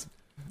drugs.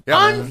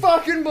 Yeah.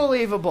 Unfucking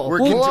believable. We're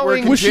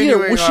Blowing- Was she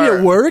continuing at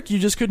our- work? You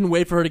just couldn't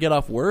wait for her to get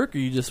off work, or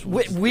you just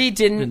we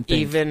didn't think.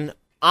 even.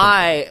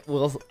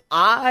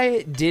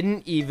 I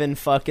didn't even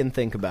fucking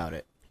think about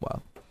it.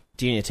 Wow.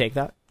 Do you need to take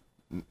that?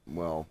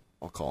 Well,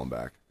 I'll call him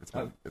back.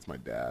 It's my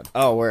dad.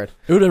 Oh, word.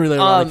 It would have been really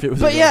ironic if it was.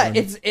 But a yeah,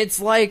 girlfriend.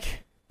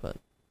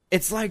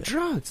 it's like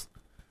drugs.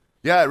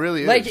 Yeah, it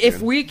really is. Like if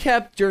dude. we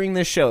kept during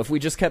this show, if we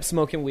just kept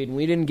smoking weed and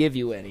we didn't give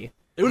you any,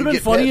 It would have been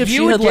get funny pissed. if you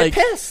she would had get like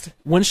pissed.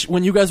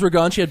 when you guys were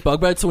gone, she had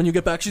bug bites. So when you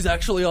get back, she's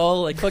actually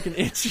all like fucking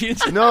itchy.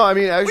 No, I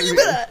mean, actually,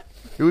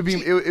 it would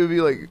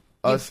be like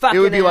us. It fucking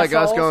would be like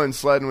us assholes. going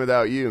sledding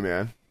without you,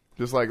 man.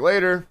 Just like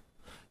later.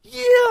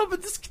 Yeah, but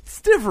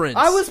it's different.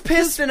 I was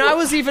pissed, and I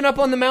was even up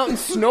on the mountain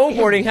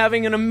snowboarding,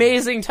 having an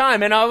amazing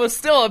time, and I was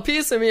still a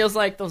piece of me. I was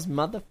like, those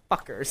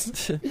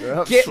motherfuckers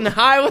getting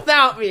high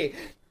without me.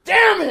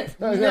 Damn it!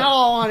 Now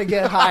I want to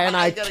get high, and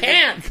I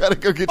can't. Gotta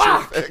go get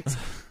your fix.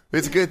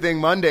 It's a good thing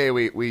Monday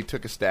we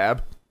took a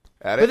stab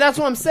at it. But that's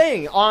what I'm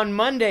saying. On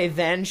Monday,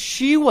 then,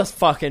 she was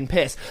fucking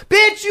pissed.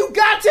 Bitch, you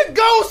got to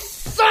go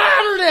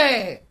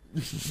Saturday!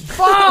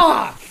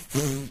 Fuck!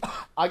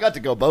 I got to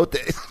go both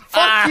days.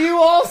 Fuck you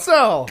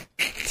also!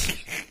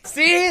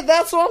 See?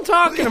 That's what I'm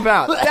talking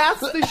about. That's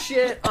the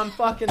shit I'm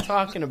fucking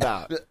talking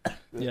about.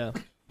 Yeah.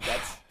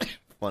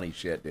 Funny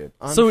shit, dude.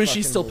 So is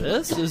she still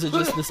pissed? Is it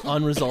just this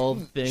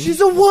unresolved thing? She's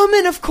a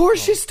woman, of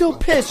course she's still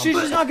pissed. She's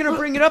just not going to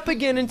bring it up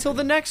again until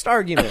the next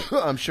argument.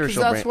 I'm sure 'Cause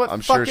she'll that's bring. what I'm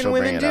sure fucking she'll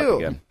bring women it up do.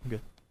 again.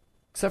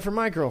 Except for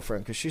my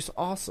girlfriend, because she's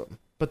awesome.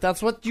 But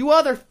that's what you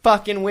other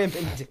fucking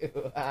women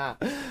do.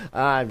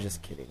 I'm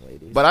just kidding,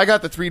 ladies. But I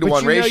got the 3-to-1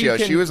 But you know ratio. you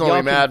can- She was y'all only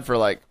can- mad for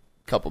like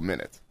a couple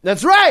minutes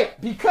That's right,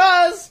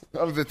 because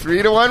of the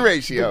 3-to-1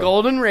 ratio.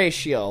 golden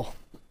ratio.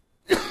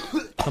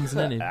 comes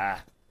in.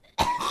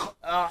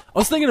 I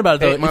was thinking about it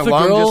though. Hey, my if a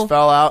lung girl, just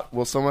fell out.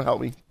 Will someone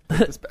help me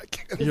put this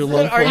back in? your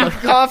lung Are you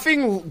fell-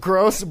 coughing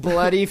gross,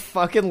 bloody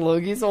fucking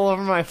loogies all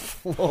over my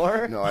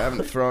floor? No, I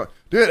haven't thrown.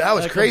 Dude, that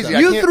was crazy. I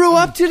You can't- threw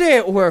up today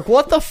at work.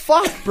 What the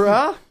fuck,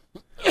 bruh?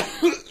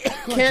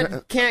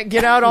 Can't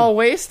get out all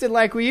wasted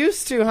like we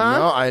used to, huh?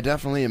 No, I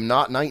definitely am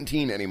not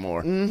 19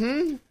 anymore.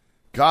 Mm-hmm.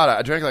 God,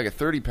 I drank like a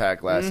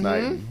 30-pack last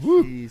night. And, woo,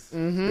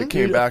 It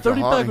came Dude, back a 30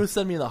 to pack haunt me. would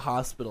send me in the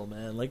hospital,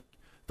 man. Like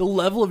the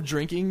level of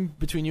drinking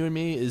between you and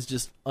me is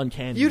just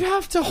uncanny. You'd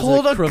have to There's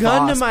hold a gun to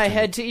crevasse my between-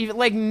 head to even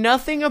like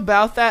nothing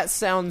about that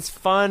sounds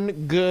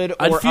fun, good, or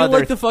I'd feel other.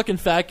 like the fucking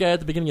fat guy at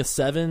the beginning of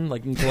Seven,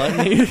 like in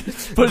Gluttony.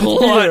 But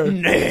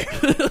Gluttony.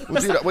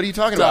 Well, dude, what are you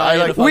talking about? I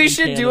Die in like, a we fucking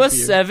should can do of a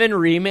beer. 7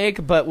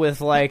 remake, but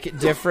with like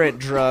different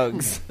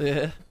drugs.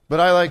 Yeah. but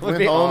I like Would went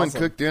be home awesome. and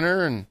cooked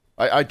dinner, and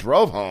I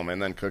drove home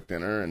and then cooked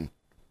dinner and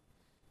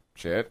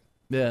shit.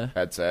 Yeah.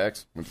 Had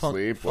sex, went to Funk-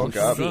 sleep, woke funk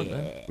up. drunk,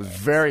 man. Was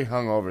very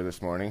hungover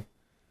this morning.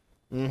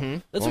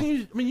 That's when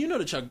you. I mean, you know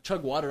to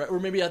chug water, right? Or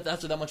maybe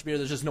after that much beer,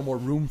 there's just no more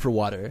room for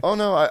water. Oh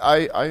no,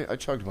 I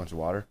chugged a bunch of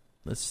water.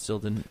 That still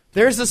didn't.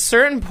 There's a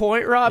certain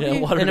point, Robbie, Yeah,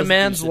 water in a doesn't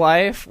man's do shit.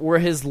 life where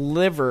his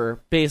liver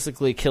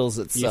basically kills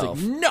He's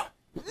itself. like,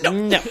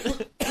 no.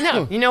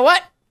 No. You know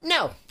what?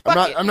 No.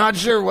 Fuck it. I'm not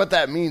sure what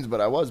that means,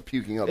 but I was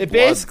puking up. It blood-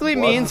 basically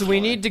blood means was we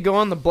flowing. need to go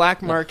on the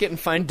black market and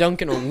find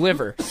Duncan a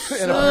liver.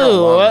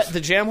 So, lungs.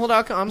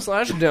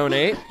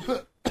 thejamhole.com/donate.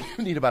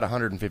 We need about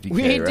 150.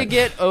 We need to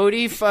get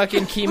Odie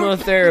fucking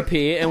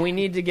chemotherapy, and we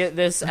need to get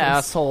this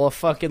asshole a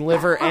fucking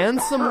liver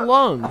and some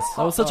lungs.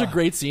 That was such a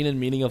great scene in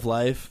Meaning of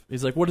Life.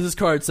 He's like, what does this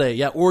card say?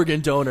 Yeah, organ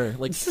donor.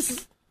 Like,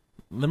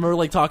 remember,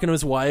 like, talking to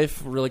his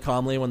wife really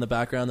calmly when in the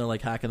background they're,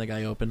 like, hacking the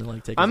guy open and,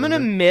 like, taking I'm his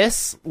gonna liver.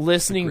 miss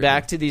listening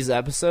back to these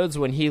episodes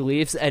when he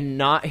leaves and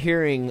not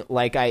hearing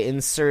like I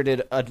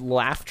inserted a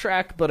laugh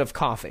track, but of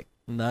coughing.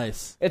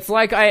 Nice. It's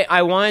like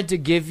I wanted to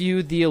give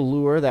you the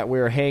allure that we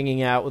were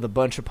hanging out with a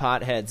bunch of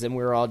potheads and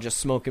we were all just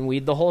smoking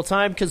weed the whole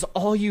time, because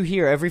all you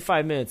hear every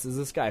 5 minutes is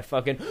this guy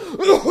fucking...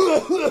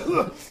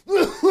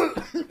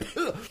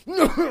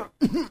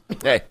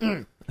 Hey.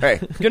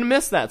 Gonna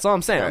miss that. That's all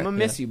I'm saying. I'm gonna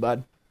miss you,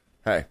 bud.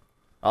 Hey.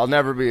 I'll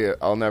never be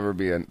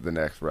the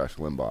next Rush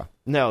Limbaugh.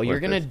 No, you're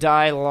gonna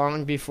die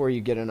long before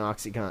you get an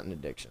OxyContin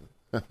addiction.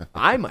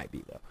 I might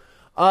be, though.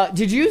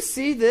 Did you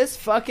see this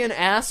fucking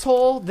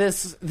asshole?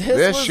 This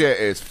shit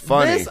is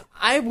funny.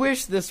 I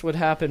wish this would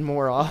happen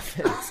more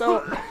often.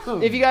 So,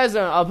 if you guys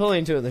don't, I'll pull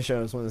into the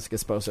shows when this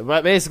gets posted.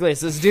 But basically,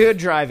 it's this dude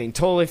driving,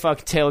 totally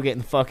fucking tailgating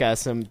the fuck out of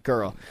some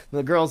girl.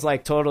 The girl's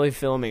like totally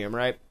filming him,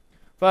 right?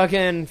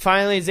 Fucking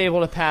finally he's able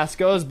to pass,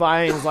 goes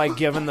by and is like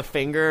giving the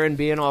finger and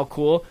being all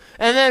cool,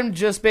 and then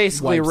just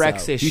basically Wipes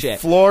wrecks out. his He shit.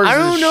 floors I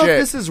don't his know shit. if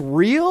this is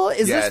real.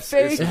 Is Yes, this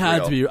fake? It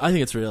had to be. I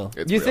think it's real.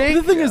 It's You real. think?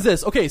 The thing is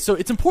this. Okay, so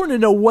it's important to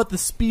know what the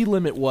speed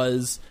limit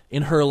was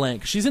in her lane.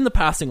 'Cause she's in the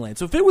passing lane.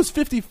 So if it was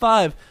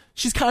 55,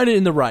 she's kind of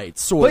in the right,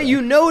 sort of. But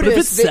you notice if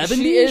it's that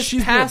 70, she is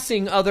she's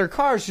passing other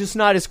cars, just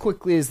not as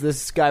quickly as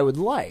this guy would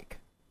like,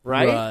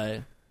 right?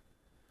 Right.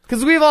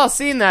 Because we've all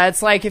seen that.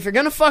 It's like, if you're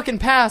gonna fucking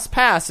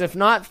pass. If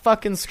not,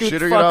 fucking scoot Shit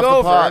the or fuck get off the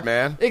over. pot,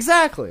 man.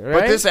 Exactly, right?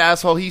 But this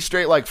asshole, he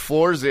straight like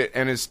floors it,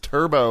 and his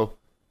turbo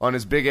on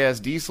his big ass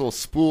diesel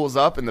spools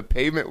up, and the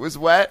pavement was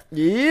wet.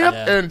 Yep.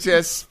 And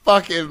just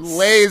fucking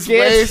lays Skid.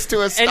 waste to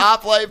a And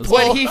stoplight pole.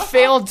 What he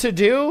failed to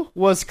do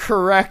was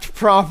correct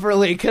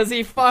properly, because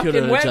he fucking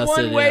Could've went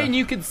adjusted, one way, yeah. and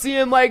you could see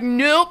him like,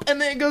 nope,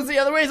 and then it goes the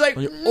other way. He's like,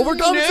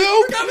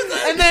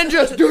 overcompensate. and then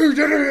just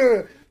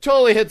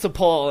totally hits a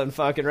pole and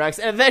fucking wrecks.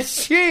 And then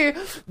this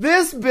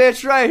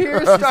bitch right here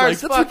starts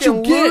like, "That's what you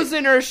fucking get."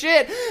 losing her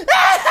shit.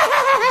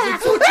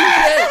 That's what you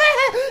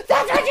get.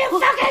 That's what you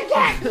fucking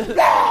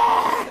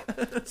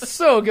get.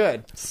 So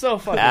good. So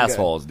fucking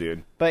Assholes, dude.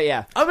 good. But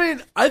yeah. I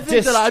mean, I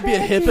think that I'd be a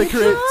Distracted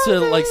hypocrite to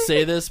driving. like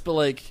say this, but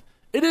like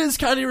it is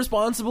kind of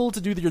irresponsible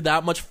to do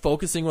that much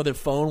focusing with her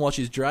phone while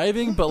she's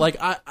driving. But like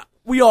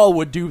we all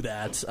would do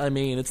that. I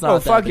mean, it's not Oh,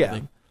 that fuck big a yeah.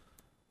 thing.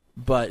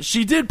 But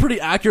she did pretty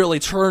accurately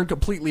turn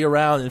completely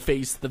around and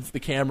face the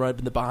camera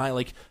in the behind.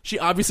 Like she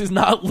obviously is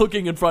not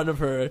looking in front of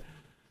her.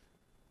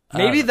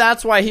 Maybe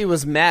that's why he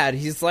was mad.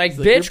 He's like,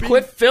 like, bitch, "You're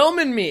quit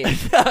filming me.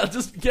 Yeah,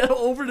 just get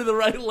over to the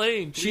right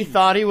lane. She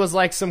thought he was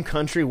like some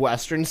country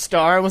western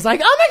star and was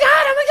like, oh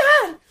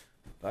my god.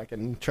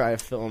 Fucking try to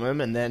film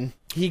him, and then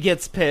he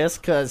gets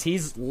pissed because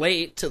he's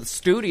late to the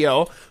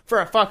studio for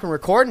a fucking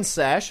recording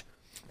sesh,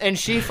 and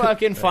she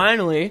fucking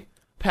finally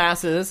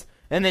passes,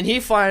 and then he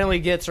finally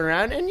gets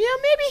around, and yeah,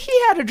 maybe he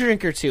had a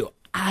drink or two.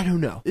 I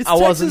don't know. It's I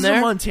Texas wasn't there.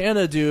 or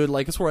Montana, dude.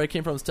 Like, that's where I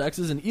came from, is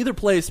Texas. And either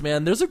place,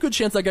 man, there's a good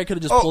chance that guy could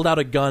have just pulled out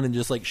a gun and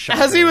just, like, shot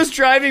As he her. was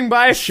driving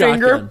by, Shotgun.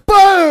 finger,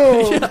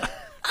 boom!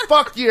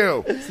 Fuck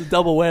you. It's a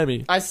double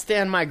whammy. I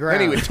stand my ground.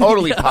 And he would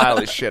totally pile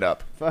his shit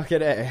up.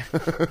 Fucking A.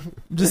 I'm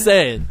just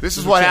saying. This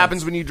is what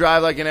happens when you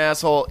drive like an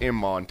asshole in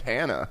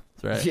Montana.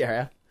 That's right.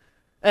 Yeah.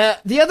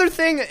 The other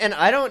thing, and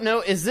I don't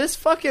know, is this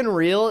fucking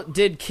real?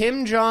 Did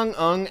Kim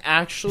Jong-un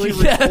actually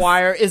Yes.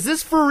 require... Is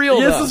this for real,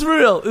 Yes, though? it's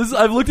real.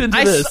 I've looked into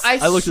this.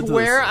 I looked into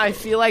swear, this. I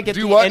feel like at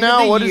Do the what end now?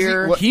 of the What is he-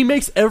 year... what- He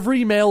makes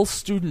every male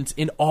student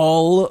in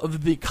all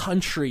of the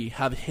country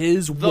have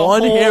his the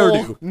one whole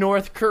hairdo.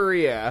 North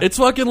Korea. It's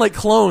fucking like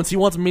clones. He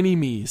wants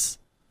mini-me's.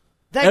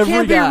 That every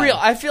can't guy. be real.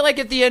 I feel like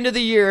at the end of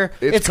the year,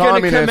 It's it's going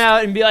to come communist.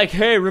 out and be like,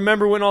 hey,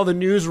 remember when all the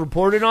news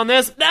reported on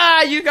this?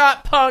 Nah, you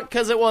got punked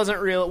because it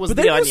wasn't real. It was But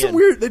the they do Onion. some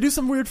weird. They do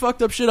some weird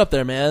fucked up shit up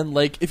there, man.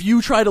 Like if you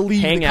try to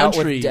leave Hang the out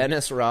country, with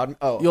Dennis Rodman.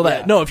 Oh, you'll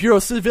yeah. no. If you're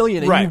a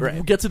civilian and Right, you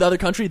right. get to the other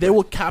country, they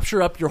will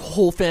capture up your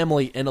whole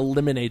family and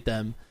eliminate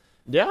them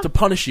Yeah. to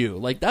punish you.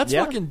 Like that's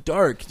Yeah. fucking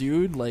dark,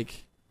 dude.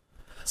 Like,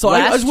 so I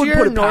Last just wouldn't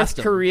year, put it North past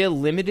them. Korea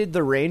limited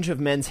the range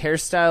of men's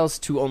hairstyles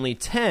to only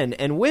 10,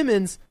 and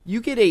women's, you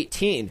get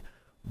 18.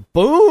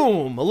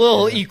 Boom! A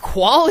little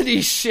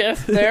equality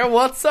shift there.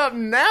 What's up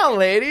now,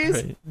 ladies?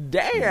 Right.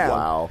 Damn.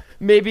 Wow.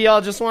 Maybe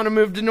I'll just want to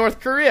move to North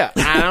Korea.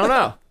 I don't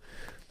know.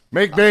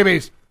 Make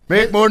babies.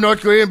 Make more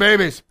North Korean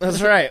babies.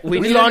 That's right. We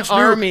need an launched nuke.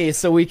 army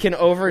so we can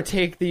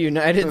overtake the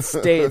United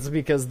States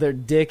because they're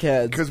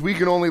dickheads. Because we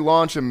can only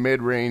launch a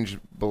mid-range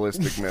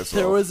ballistic missile.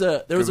 There was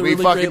a Because we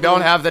really fucking great don't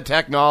little- have the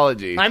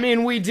technology. I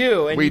mean, we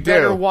do, and We you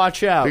better do.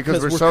 watch out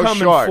Because we're we're so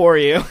coming short. for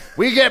you.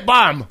 We get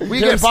bomb. We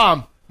get There's-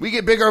 bomb. We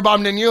get bigger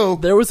bomb than you.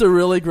 There was a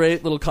really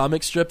great little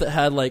comic strip that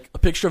had like a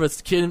picture of a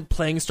kid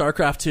playing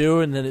StarCraft 2,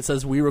 and then it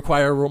says "We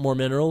require more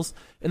minerals,"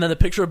 and then the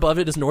picture above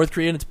it is North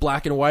Korea, and it's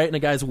black and white, and a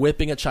guy's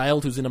whipping a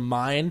child who's in a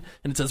mine,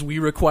 and it says "We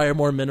require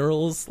more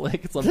minerals."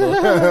 Like it's on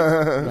both.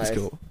 That's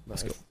cool.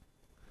 That's cool.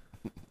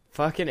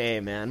 Fucking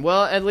A, man.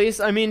 Well, at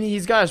least, I mean,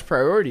 he's got his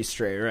priorities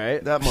straight,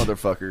 right? That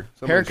motherfucker.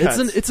 Haircut.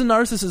 It's a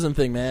narcissism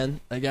thing, man.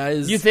 That guy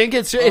is. You think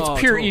it's Oh,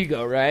 pure totally.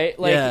 ego, right?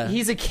 Like, Yeah.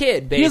 he's a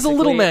kid, basically. He has a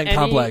little man and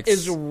complex. He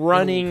is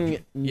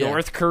running Yeah.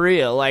 North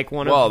Korea, like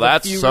one Well, of the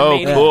that's few so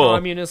remaining cool.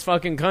 communist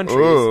fucking countries.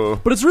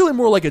 Ooh. But it's really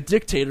more like a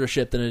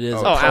dictatorship than it is. Oh,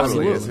 a totally.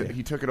 absolutely. Is it-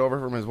 He took it over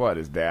from his what?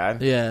 His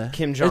dad? Yeah,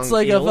 Kim It's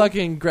like a Jong-il?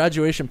 fucking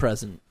graduation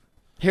present.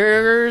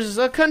 Here's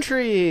a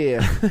country.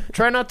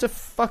 Try not to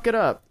fuck it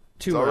up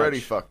too It's much. already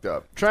fucked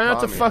up. Try not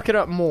to Tommy. fuck it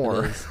up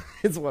more.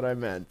 Is what I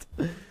meant.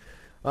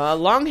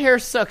 Long hair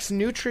sucks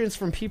nutrients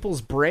from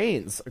people's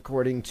brains,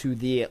 according to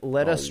the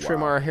Let Us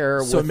Trim Our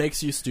Hair. So it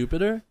makes you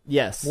stupider?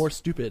 Yes. More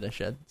stupid, I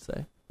should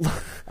say.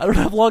 I don't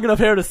have long enough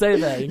hair to say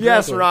that. Exactly.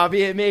 Yes,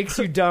 Robbie, it makes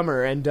you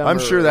dumber and dumber. I'm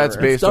sure that's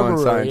based on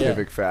Dumberer,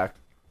 scientific fact.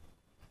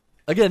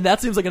 Again,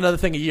 that seems like another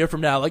thing a year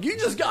from now. Like, you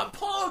just got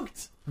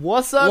punked!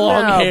 What's up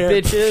Long now, hair.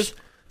 bitches?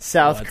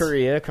 South What?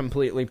 Korea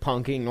completely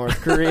punking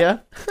North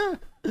Korea.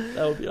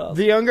 That would be awesome.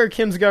 The younger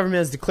Kim's government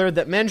has declared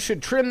that men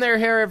should trim their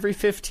hair every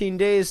 15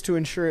 days to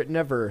ensure it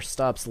never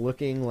stops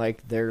looking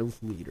like their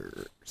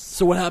leaders.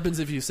 So what happens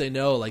if you say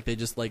no? Like, they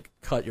just, like,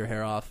 cut your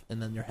hair off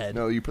and then your head.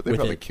 No, they with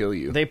probably it. kill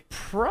you. They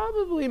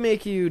probably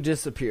make you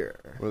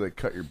disappear. Or they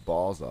cut your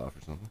balls off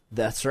or something.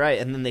 That's right,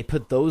 and then they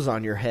put those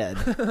on your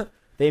head.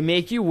 They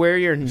make you wear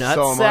your Sew 'em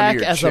under nutsack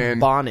your as chin.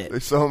 a bonnet. They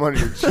sew them under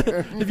your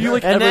chin. If you,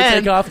 like, And ever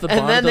then, take off the bonnet,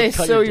 and then they they'll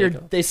cut sew your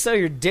dick off. they sew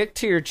your dick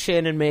to your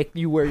chin and make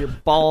you wear your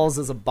balls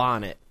as a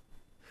bonnet.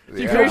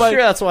 Yeah. Pretty by-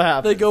 sure that's what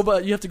happens. They go by.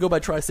 You have to go by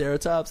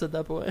Triceratops at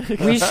that point.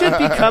 We should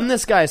become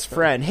this guy's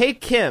friend. Hey,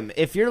 Kim,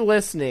 if you're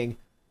listening,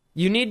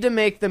 you need to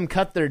make them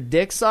cut their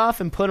dicks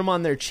off and put them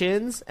on their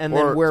chins and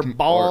then wear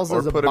balls or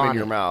as a put bonnet. them in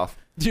your mouth.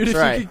 Dude, if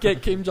right. you could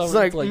get Kim Jong Un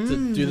like,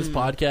 to do this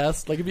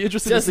podcast, like, it'd be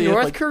interesting Does to see North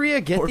if, like,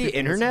 Korea get more the people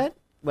internet?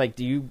 Like,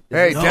 do you...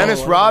 Hey, No,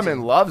 Dennis I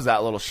Rodman loves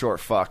that little short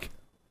fuck.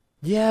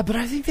 Yeah, but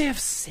I think they have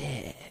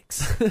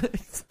 6.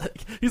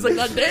 He's like,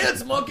 "That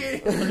dance, monkey."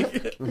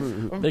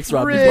 Thanks,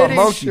 Rob. pretty He's my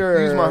monkey.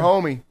 sure. He's my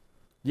homie.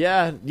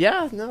 Yeah,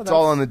 no, that's... It's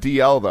all on the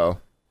DL, though.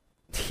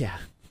 Yeah.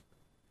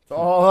 It's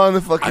all on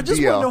the fucking I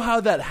just DL. want to know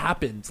how that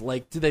happened.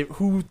 Like,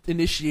 who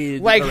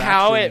initiated? Like the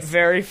how it interactions?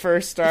 very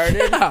first started.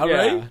 Yeah,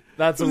 right?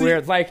 That's Was he-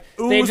 weird. Like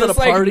Ooh, they was it just a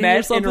like party or met in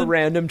a something?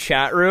 random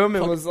chat room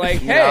and was like,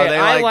 "Hey, No, they,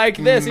 I like, like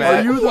this." He's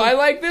met- like, "Ooh, I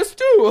like this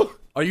too."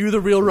 Are you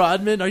the real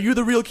Rodman? Are you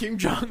the real Kim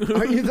Jong Un?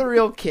 Are you the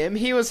real Kim?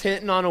 He was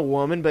hitting on a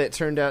woman, but it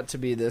turned out to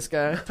be this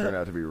guy. Turned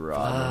out to be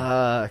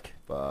Rodman. Fuck.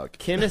 Fuck.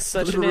 Kim is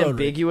such an Roderick.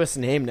 ambiguous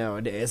name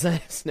nowadays. I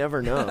just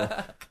never know.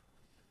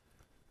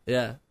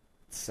 Yeah.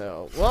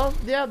 So, well,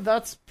 yeah,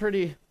 that's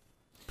pretty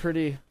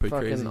fucking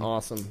crazy.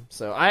 awesome.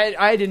 So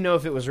I didn't know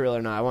if it was real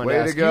or not. I wanted Way to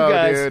to ask go, you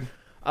guys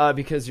dude.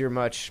 because you're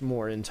much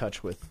more in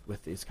touch with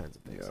these kinds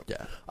of things.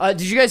 Yep. Yeah.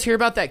 Did you guys hear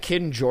about that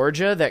kid in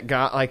Georgia that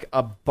got like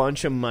a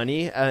bunch of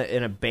money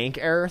in a bank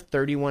error,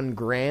 31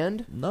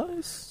 grand?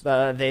 Nice.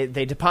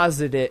 They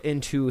deposited it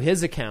into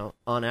his account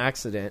on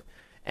accident,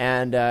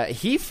 and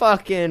he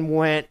fucking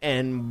went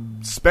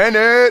and Spend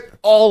it.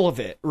 all of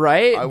it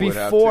right I would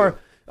have before. to.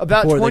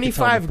 About Before they could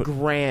tell him 25 to put-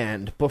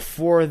 grand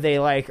before they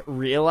like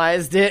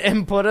realized it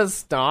and put a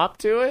stop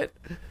to it.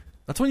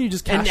 That's when you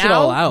just And cash it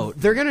now all out.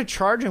 they're gonna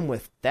charge him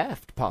with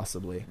theft,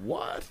 possibly.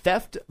 What?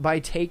 Theft by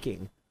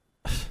taking.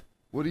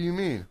 What do you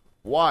mean?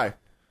 Why? It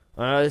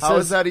How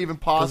says, is that even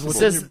possible? It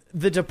says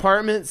the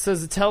department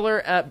says a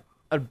teller at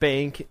a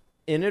bank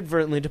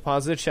inadvertently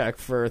deposited a check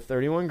for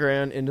 31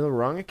 grand into the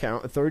wrong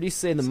account. Authorities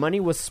say the money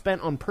was spent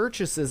on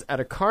purchases at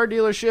a car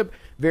dealership,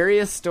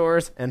 various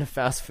stores, and a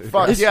fast food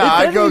Fuck restaurant.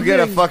 yeah, if I'd go get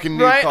a anything- fucking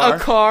new Right, car. a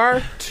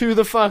car to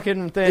the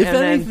fucking thing. If and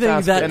then anything,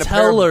 fast that food. And a pair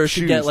of teller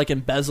should get shoes. like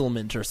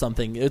embezzlement or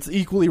something. It's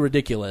equally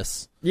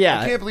ridiculous.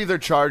 Yeah, I can't believe they're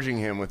charging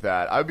him with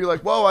that. I'd be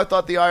like, whoa, I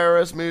thought the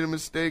IRS made a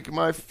mistake in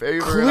my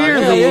favor.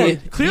 clearly, Yeah, yeah.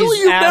 Clearly these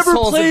you've never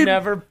assholes have played-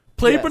 never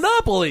Play yes.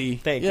 Monopoly.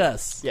 Thank you.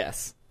 yes.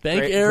 Yes.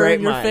 Bank Great- error great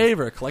in your mind.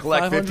 favor. Collect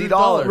Collect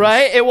 $500.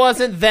 Right? It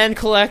wasn't then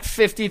collect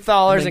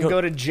 $50 And and then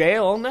go to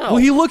jail. No. Well,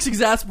 he looks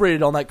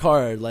exasperated on that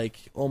card. Like,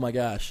 oh my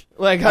gosh.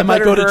 like I might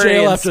better go to hurry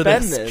jail and after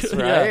spend this.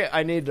 right? Yeah.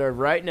 I need to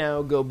right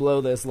now go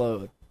blow this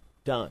load.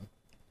 Done.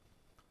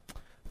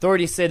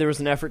 Authorities say there was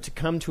an effort to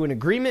come to an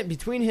agreement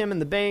between him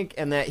and the bank,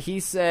 and that he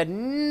said,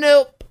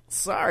 "Nope,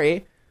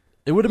 sorry."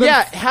 It would have been.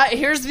 Yeah,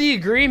 here's the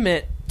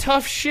agreement.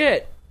 Tough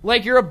shit.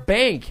 Like you're a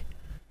bank.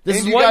 This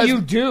And is you what guys-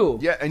 you do.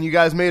 Yeah, and you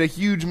guys made a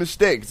huge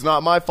mistake. It's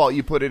not my fault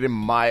you put it in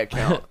my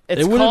account.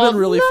 It's It would have called been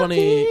really lucky.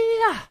 funny.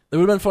 It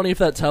would have been funny if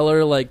that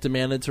teller like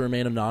demanded to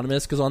remain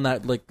anonymous, because on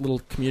that like little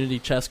community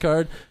chest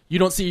card, you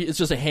don't see, it's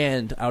just a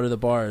hand out of the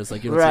bars.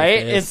 Like, you don't see a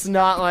Right? face. It's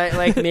not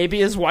like maybe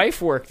his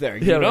wife worked there.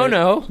 You Yeah, don't right.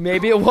 know.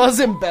 Maybe it was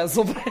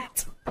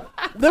embezzlement.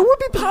 That would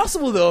be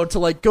possible though, to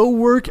like go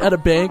work at a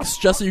bank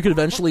just so you could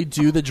eventually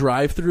do the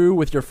drive-through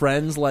with your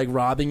friends, like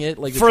robbing it,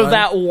 like For drive-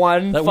 that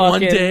one That fucking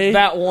one day,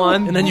 that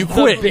one, and then you the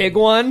quit. big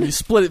one, You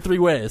split it 3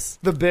 ways.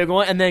 the big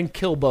one, and then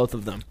kill both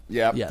of them.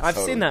 Yeah, Yes. I've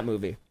seen that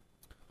movie.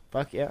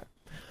 Fuck yeah.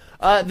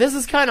 This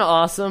is kind of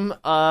awesome.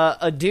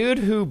 A dude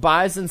who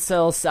buys and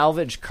sells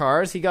salvage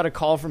cars, he got a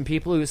call from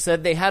people who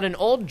said they had an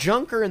old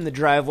junker in the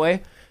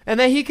driveway and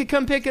that he could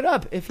come pick it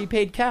up if he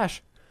paid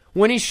cash.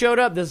 When he showed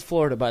up, this is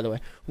Florida, by the way.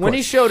 When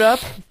he showed up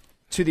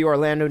to the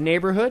Orlando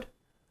neighborhood,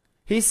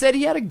 he said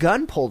he had a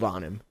gun pulled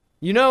on him.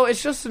 You know,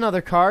 it's just another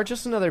car,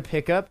 just another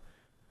pickup.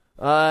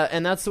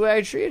 And that's the way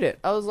I treat it.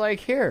 I was like,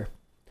 here.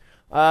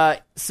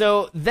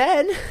 So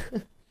then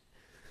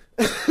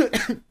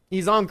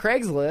he's on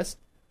Craigslist,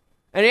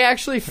 and he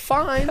actually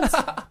finds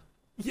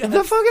Yes.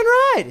 The fucking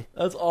ride.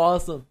 That's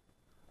awesome.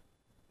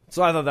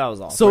 So I thought that was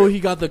awesome. So he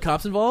got the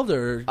cops involved,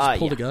 or just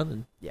pulled yeah. a gun?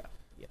 And yeah.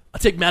 I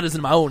take matters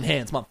in my own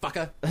hands,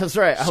 motherfucker. That's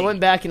right. I went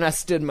back and I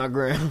stood my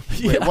ground.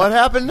 Wait, what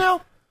happened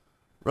now?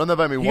 Run that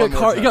by me He one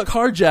more got time.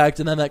 carjacked,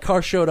 and then that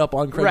car showed up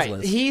on Craigslist.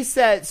 Right. He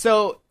said,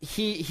 so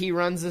he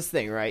runs this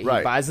thing, right? He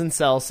Right. buys and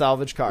sells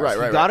salvage cars.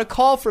 Right, he got a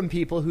call from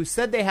people who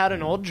said they had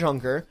an old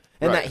junker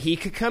and Right. that he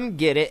could come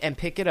get it and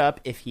pick it up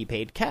if he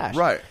paid cash.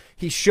 Right.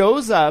 He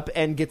shows up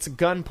and gets a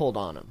gun pulled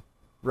on him,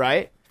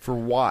 right? For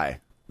why?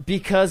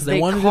 Because They they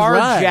wanted his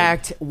ride.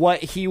 carjacked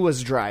what he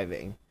was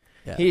driving.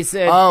 Yeah. He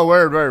said, Oh,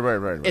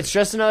 word. it's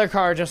just another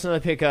car, just another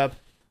pickup.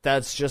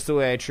 That's just the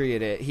way I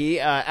treated it. He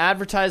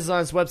advertises on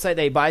his website that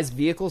he buys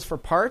vehicles for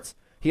parts.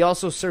 He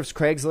also surfs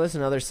Craigslist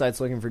and other sites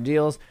looking for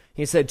deals.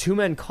 He said 2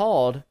 men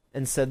called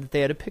and said that they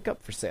had a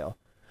pickup for sale.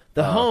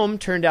 The home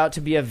turned out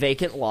to be a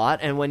vacant lot,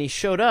 and when he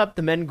showed up,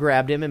 the men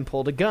grabbed him and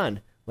pulled a gun,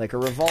 like a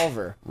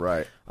revolver.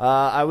 Right.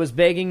 I was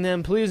begging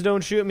them, please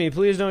don't shoot me,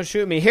 please don't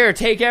shoot me. Here,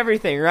 take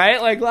everything,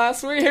 right? Like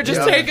last week, here,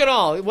 just Yep. take it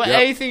all. Yep.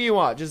 Anything you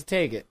want, just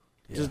take it.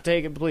 Just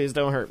take it, please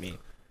don't hurt me.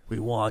 We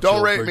want Don't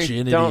your rape me.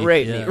 virginity. Don't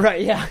rape Yeah. me.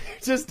 Right, yeah.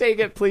 Just take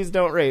it, please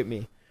don't rape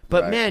me.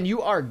 But Right. man,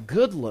 you are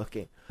good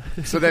looking.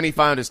 So then he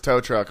found his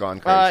tow truck on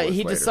Craigslist He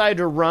later. decided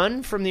to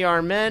run from the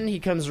armed men. He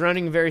comes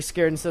running very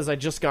scared and says, I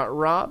just got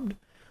robbed.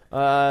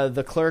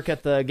 The clerk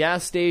at the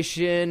gas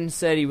station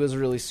said he was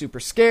really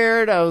super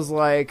scared. I was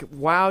like,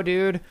 wow,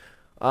 dude.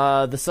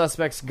 The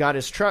suspects got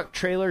his truck,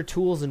 trailer,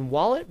 tools, and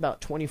wallet,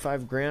 about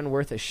 25 grand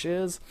worth of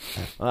shiz.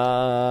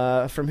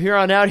 From here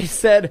on out, he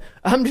said,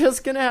 I'm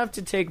just going to have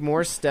to take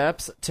more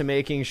steps to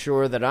making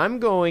sure that I'm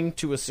going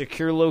to a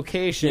secure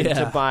location Yeah.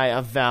 to buy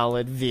a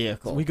valid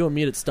vehicle. We go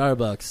meet at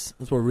Starbucks.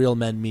 That's where real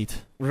men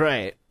meet.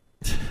 Right.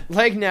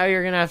 Like now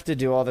you're going to have to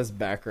do all this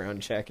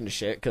background check and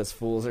shit because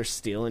fools are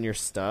stealing your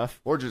stuff.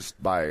 Or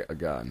just buy a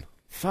gun.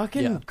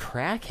 Fucking Yeah.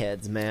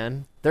 crackheads,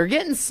 man. They're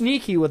getting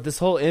sneaky with this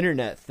whole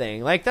internet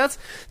thing. Like that's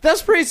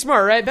pretty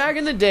smart, right? Back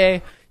in the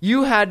day,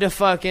 you had to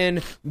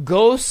fucking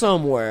go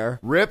somewhere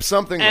Rip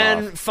something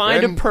and off.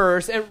 find then- a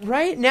purse. And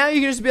right now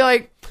you can just be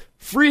like,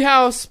 free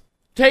house,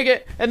 take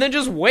it, and then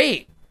just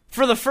wait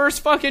for the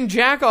first fucking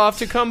jack off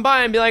to come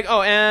by and be like,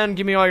 oh, and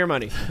give me all your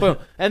money. Boom.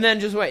 And then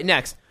just wait.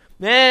 Next.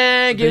 Give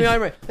me all your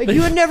money. Like,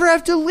 you would never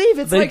have to leave.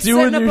 It's they like do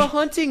setting a up new- a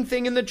hunting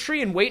thing in the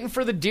tree and waiting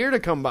for the deer to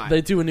come by.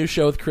 They do a new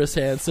show with Chris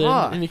Hansen,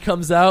 Fuck. and he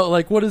comes out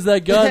like, "What is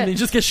that gun?" And he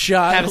just gets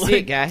shot. Have a like,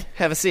 seat, guy.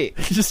 Have a seat.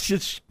 He just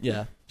shoots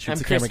the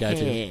camera guy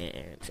too.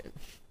 Hansen.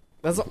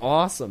 That's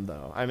awesome,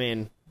 though. I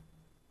mean,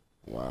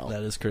 Wow.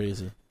 That is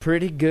crazy.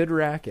 pretty good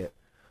racket.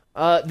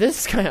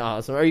 This is kind of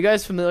awesome. Are you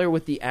guys familiar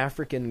with the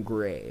African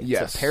gray? It's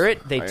Yes, a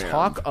parrot. They I am.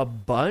 talk a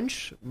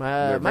bunch.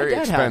 They're My very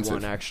dad expensive.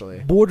 had one, actually.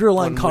 Borderline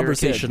When we were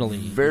conversationally,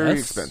 Very yes?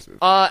 expensive.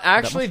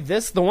 Actually,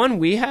 the one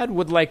we had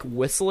would like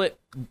whistle at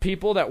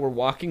people that were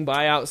walking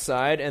by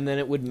outside, and then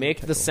it would make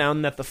the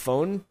sound that the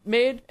phone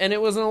made, and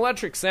it was an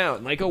electric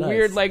sound, like a Nice.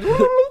 weird like,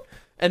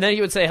 and then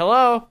he would say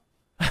hello,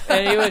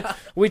 and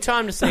we taught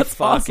him to say That's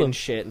fuck awesome. and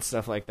shit and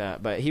stuff like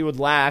that, but he would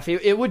laugh.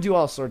 It would do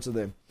all sorts of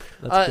things.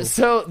 That's cool.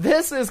 So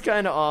this is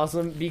kind of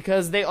awesome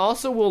because they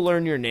also will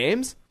learn your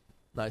names,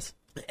 Nice.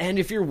 and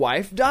if your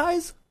wife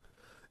dies,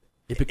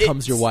 It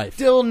becomes your wife.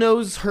 still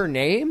knows her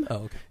name. Oh,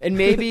 okay. And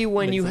maybe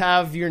when you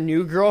have your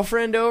new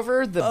girlfriend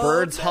over, the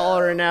bird's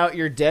hollering out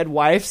your dead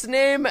wife's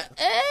name.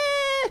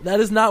 That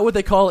is not what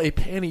they call a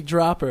panty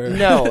dropper.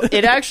 No,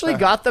 it actually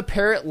got the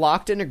parrot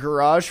locked in a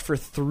garage for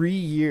 3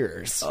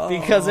 years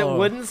because it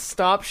wouldn't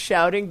stop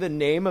shouting the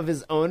name of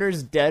his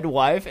owner's dead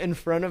wife in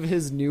front of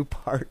his new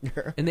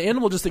partner. And the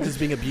animal just thinks it's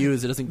being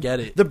abused. It doesn't get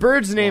it. The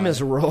bird's name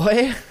is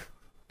Roy.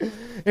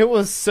 It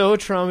was so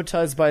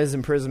traumatized by his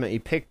imprisonment, he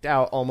picked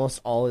out almost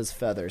all his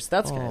feathers.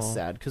 That's kind of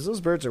sad because those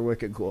birds are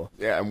wicked cool.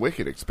 Yeah, and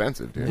wicked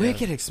expensive, dude.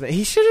 Wicked expensive.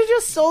 He should have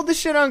just sold the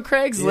shit on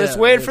Craigslist,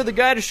 Yeah, waited for the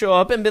guy to show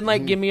up and been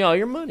like, give me all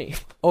your money.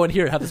 Oh, and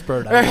here, have this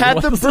bird. Or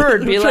had the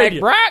bird be like, Trade you.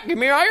 Brock, give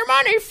me all your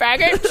money,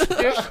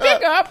 faggot. Just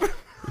pick up.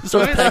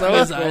 Starts That'd be pecking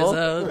his so eyes cool.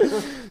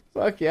 out.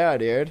 Fuck yeah,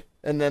 dude.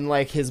 And then,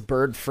 like, his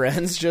bird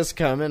friends just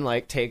come and,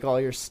 like, take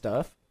all your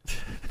stuff.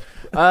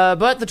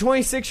 But the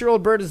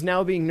 26-year-old bird is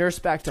now being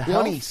nursed back to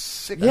health.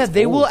 26. Yeah, That's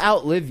they will old.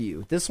 outlive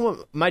you. This one,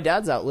 my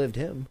dad's outlived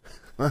him.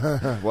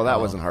 Well, that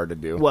wasn't hard to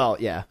do. Well,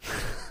 yeah.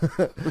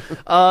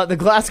 The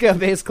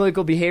Glasgow-based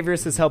clinical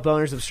behaviorist has helped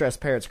owners of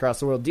stressed parrots across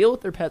the world deal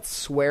with their pets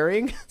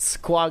swearing,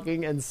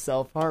 squawking, and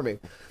self-harming.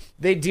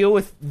 They deal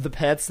with the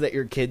pets that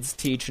your kids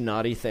teach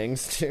naughty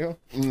things to.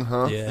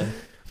 Yeah.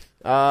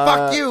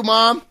 Fuck you,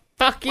 Mom.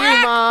 Fuck you,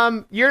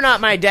 Mom. You're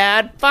not my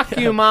dad. Fuck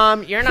you,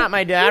 Mom. You're not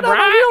my dad. Not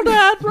my real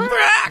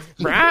dad.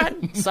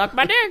 Brad, suck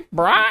my dick,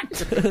 Brad.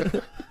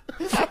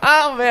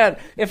 Oh, man.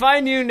 If I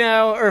knew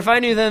now, or if I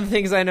knew then the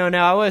things I know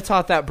now, I would have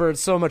taught that bird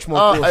so much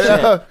more cool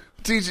shit.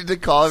 Teach it to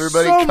call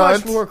everybody so cunts.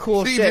 much more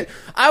cool Teach shit. it-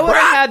 I would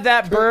have had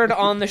that bird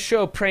on the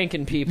show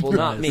pranking people,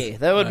 not me.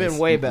 That would have been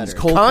way better.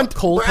 Cold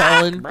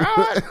calling.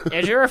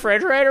 Is your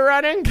refrigerator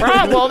running?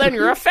 Well, then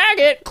you're a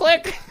faggot.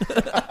 Click.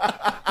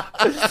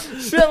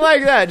 Shit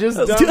like that. Just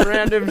dumb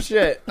random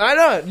shit. I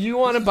know. You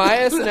want to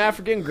buy us an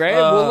African gray?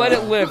 We'll let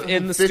it live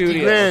in the 50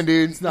 studio. grand,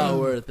 dude. It's not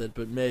worth it,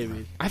 but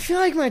maybe. I feel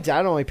like my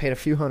dad only paid a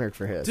few $100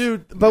 for his.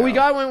 Dude, but we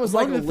got one was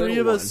like among a the three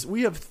little of us,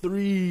 we have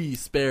 3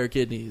 spare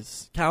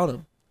kidneys. Count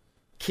them.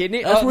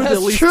 Kidney? That's worth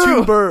at least true.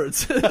 2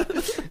 birds.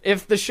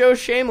 If the show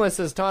Shameless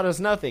has taught us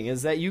nothing,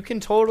 is that you can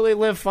totally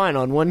live fine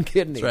on one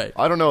kidney. That's right.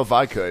 I don't know if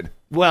I could.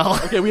 Well,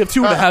 Okay, we have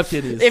 2.5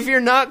 kidneys. if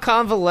you're not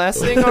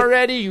convalescing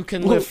already, you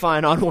can live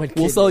fine on one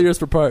kidney. We'll sell yours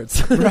for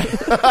parts.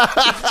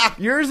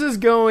 Yours is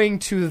going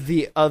to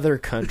the other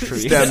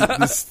countries.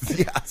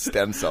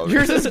 Stem cells.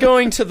 Yours is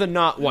going to the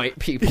not white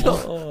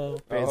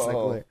people,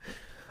 basically.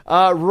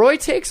 Roy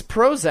takes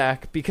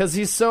Prozac because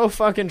he's so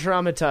fucking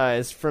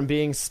traumatized from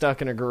being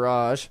stuck in a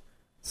garage.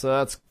 So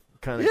that's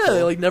kind of Yeah,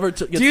 cool. like never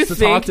gets Do you to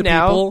think talk to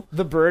now people.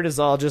 the bird is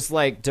all just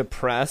like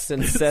depressed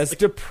and says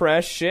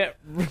depressed shit?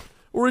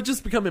 Or it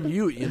just become a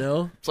mute, you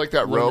know? It's like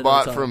that One at a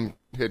robot time. from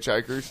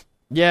Hitchhikers.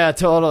 Yeah,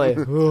 totally.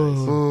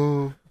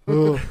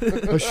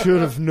 I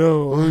should have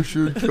known. I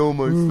should kill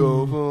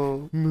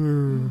myself.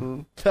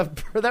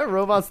 That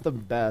robot's the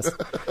best.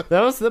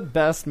 That was the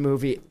best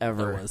movie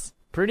ever. That was.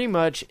 Pretty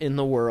much in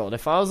the world.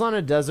 If I was on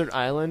a desert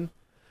island,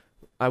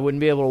 I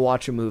wouldn't be able to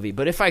watch a movie.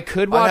 But if I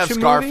could I watch have a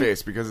movie...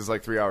 Scarface because it's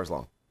like 3 hours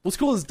long. What's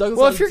cool is Douglas.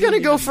 Well, if you're Adams going to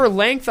didn't go even- for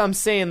length, I'm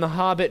saying the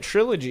Hobbit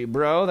trilogy,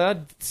 bro.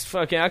 That's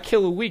fucking... I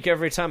kill a week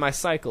every time I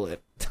cycle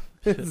it.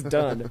 It's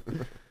done.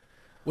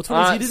 What's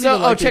funny is he didn't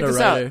even like check being a this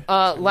writer.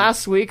 out.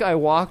 Last week, I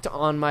walked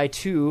on my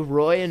 2,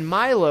 Roy and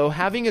Milo,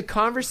 having a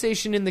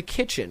conversation in the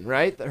kitchen,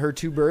 right? Her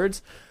 2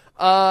 birds.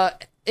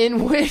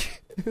 In which...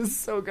 This is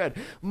so good.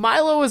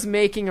 Milo was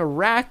making a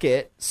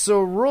racket, so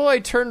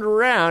Roy turned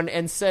around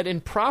and said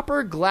in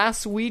proper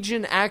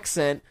Glaswegian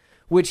accent,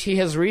 which he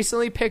has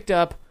recently picked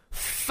up,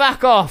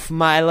 "Fuck off,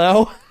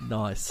 Milo."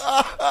 Nice.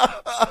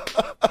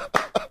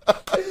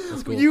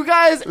 That's cool. You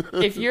guys,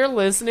 if you're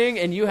listening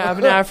and you have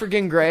an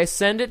African gray,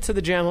 send it to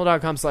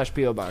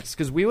thejamhole.com/PO box,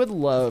 because we would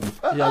love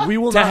Yeah, we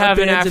will to not have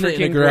an abandon it in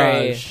African a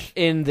gray garage.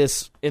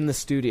 in the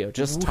studio,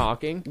 just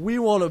talking. We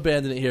won't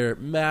abandon it here.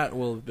 Matt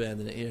will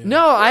abandon it here.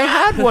 No, I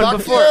had one Fuck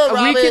before. you, We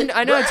Robbie. can.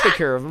 I know how to take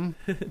care of them,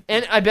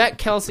 and I bet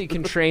Kelsey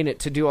can train it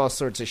to do all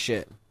sorts of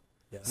shit.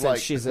 Since Like-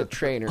 she's a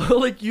trainer,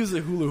 like use the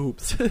hula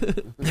hoops.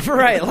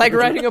 right? Like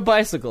riding a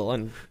bicycle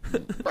and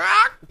Fuck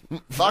you,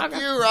 fuck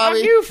Robbie.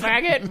 you,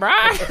 faggot,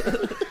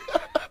 bruh.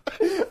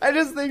 I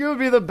just think it would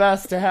be the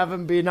best to have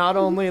him be not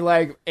only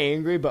like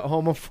angry but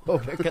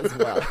homophobic as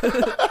well.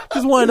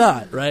 Because why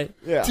not, right?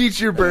 Yeah. Teach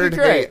your bird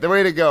great. hate. The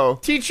way to go.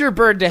 Teach your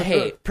bird to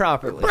hate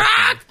properly.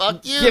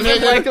 Fuck you. Give him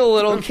nigga. like a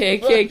little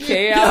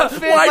KKK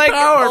outfit, white like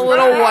power, a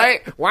little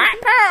bruh.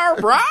 white power,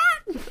 bruh.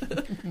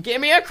 Give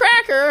me a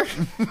cracker.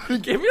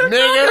 Give me a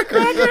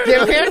Nigga.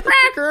 Give me a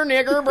cracker,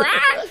 nigger,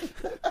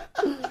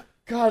 bruh.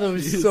 God, that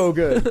was so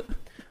good.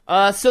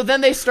 So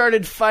then they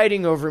started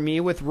fighting over me,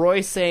 with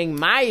Roy saying,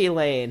 "My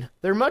Elaine."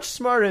 They're much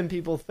smarter than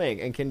people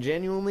think and can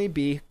genuinely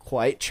be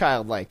quite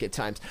childlike at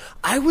times.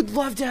 I would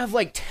love to have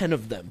like 10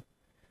 of them.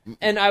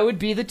 And I would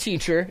be the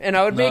teacher, and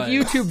I would make Nice.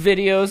 YouTube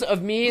videos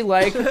of me,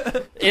 like,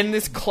 in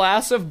this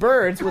class of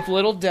birds with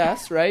little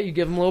desks, right? You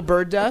give them little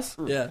bird desks.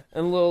 Yeah.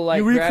 And little, like,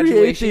 You recreate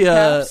graduation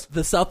caps.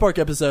 the South Park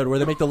episode where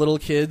they make the little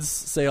kids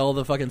say all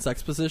the fucking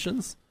sex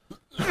positions.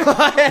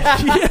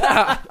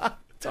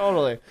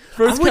 Totally.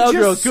 First I would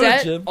cowgirl, just good,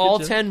 set Jim. Good, all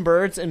Jim. 10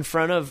 birds in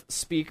front of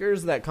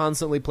speakers that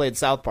constantly played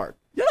South Park.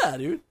 Yeah,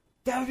 dude.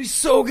 That would be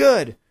so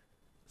good.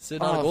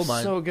 Sitting on a gold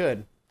mine. So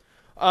good.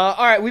 All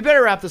right, we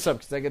better wrap this up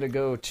because I got to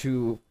go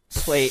to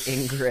play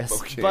Ingress.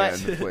 Okay,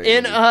 But and play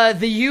in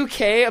the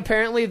UK,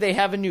 apparently they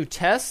have a new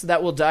test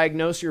that will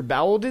diagnose your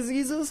bowel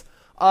diseases.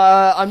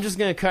 I'm just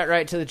gonna cut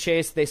right to the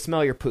chase. They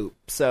smell your poop,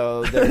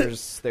 so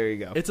there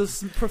you go. It's a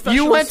professional.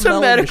 You went to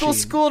smelling medical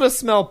machine. school to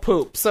smell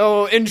poop,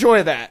 so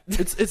enjoy that.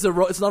 It's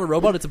not a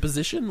robot. It's a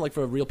position, like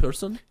for a real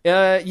person.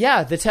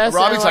 Yeah, the test.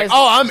 Robbie's like, analyzed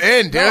oh, I'm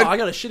in, dude. No, I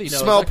got a shitty nose.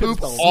 Smell I couldn't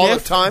poop smell all shit.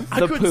 the time. I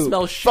the couldn't poop.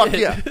 smell shit. Fuck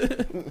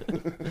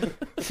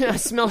yeah. I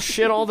smell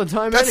shit all the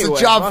time. That's anyway.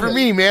 the job Fuck for it.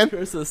 me, man.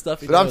 Curse of the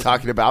stuff he That's what I'm does.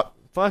 talking about.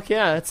 Fuck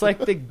yeah, it's like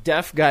the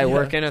deaf guy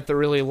working at the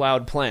really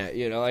loud plant.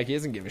 You know, like he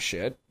doesn't give a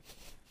shit.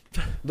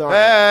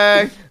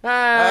 Hey.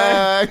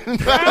 Hey. Hey.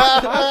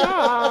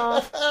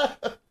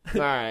 All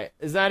right,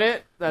 is that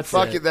it? That's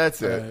Fuck it. it,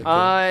 that's it.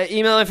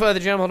 Email info at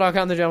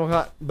thejamhole.com,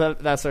 thejamhole.com, but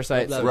that's our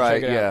site. So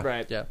Right, check it yeah. out.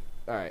 Right. Yeah.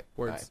 All right.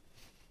 Words.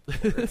 All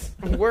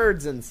right.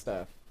 Words and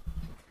stuff.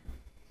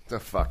 The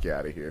fuck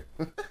out of here.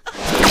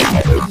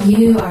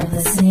 You are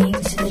listening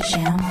to The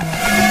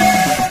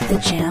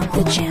Jam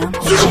Hole. The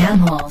Jam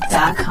Hole.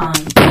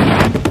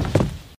 TheJamHole.com.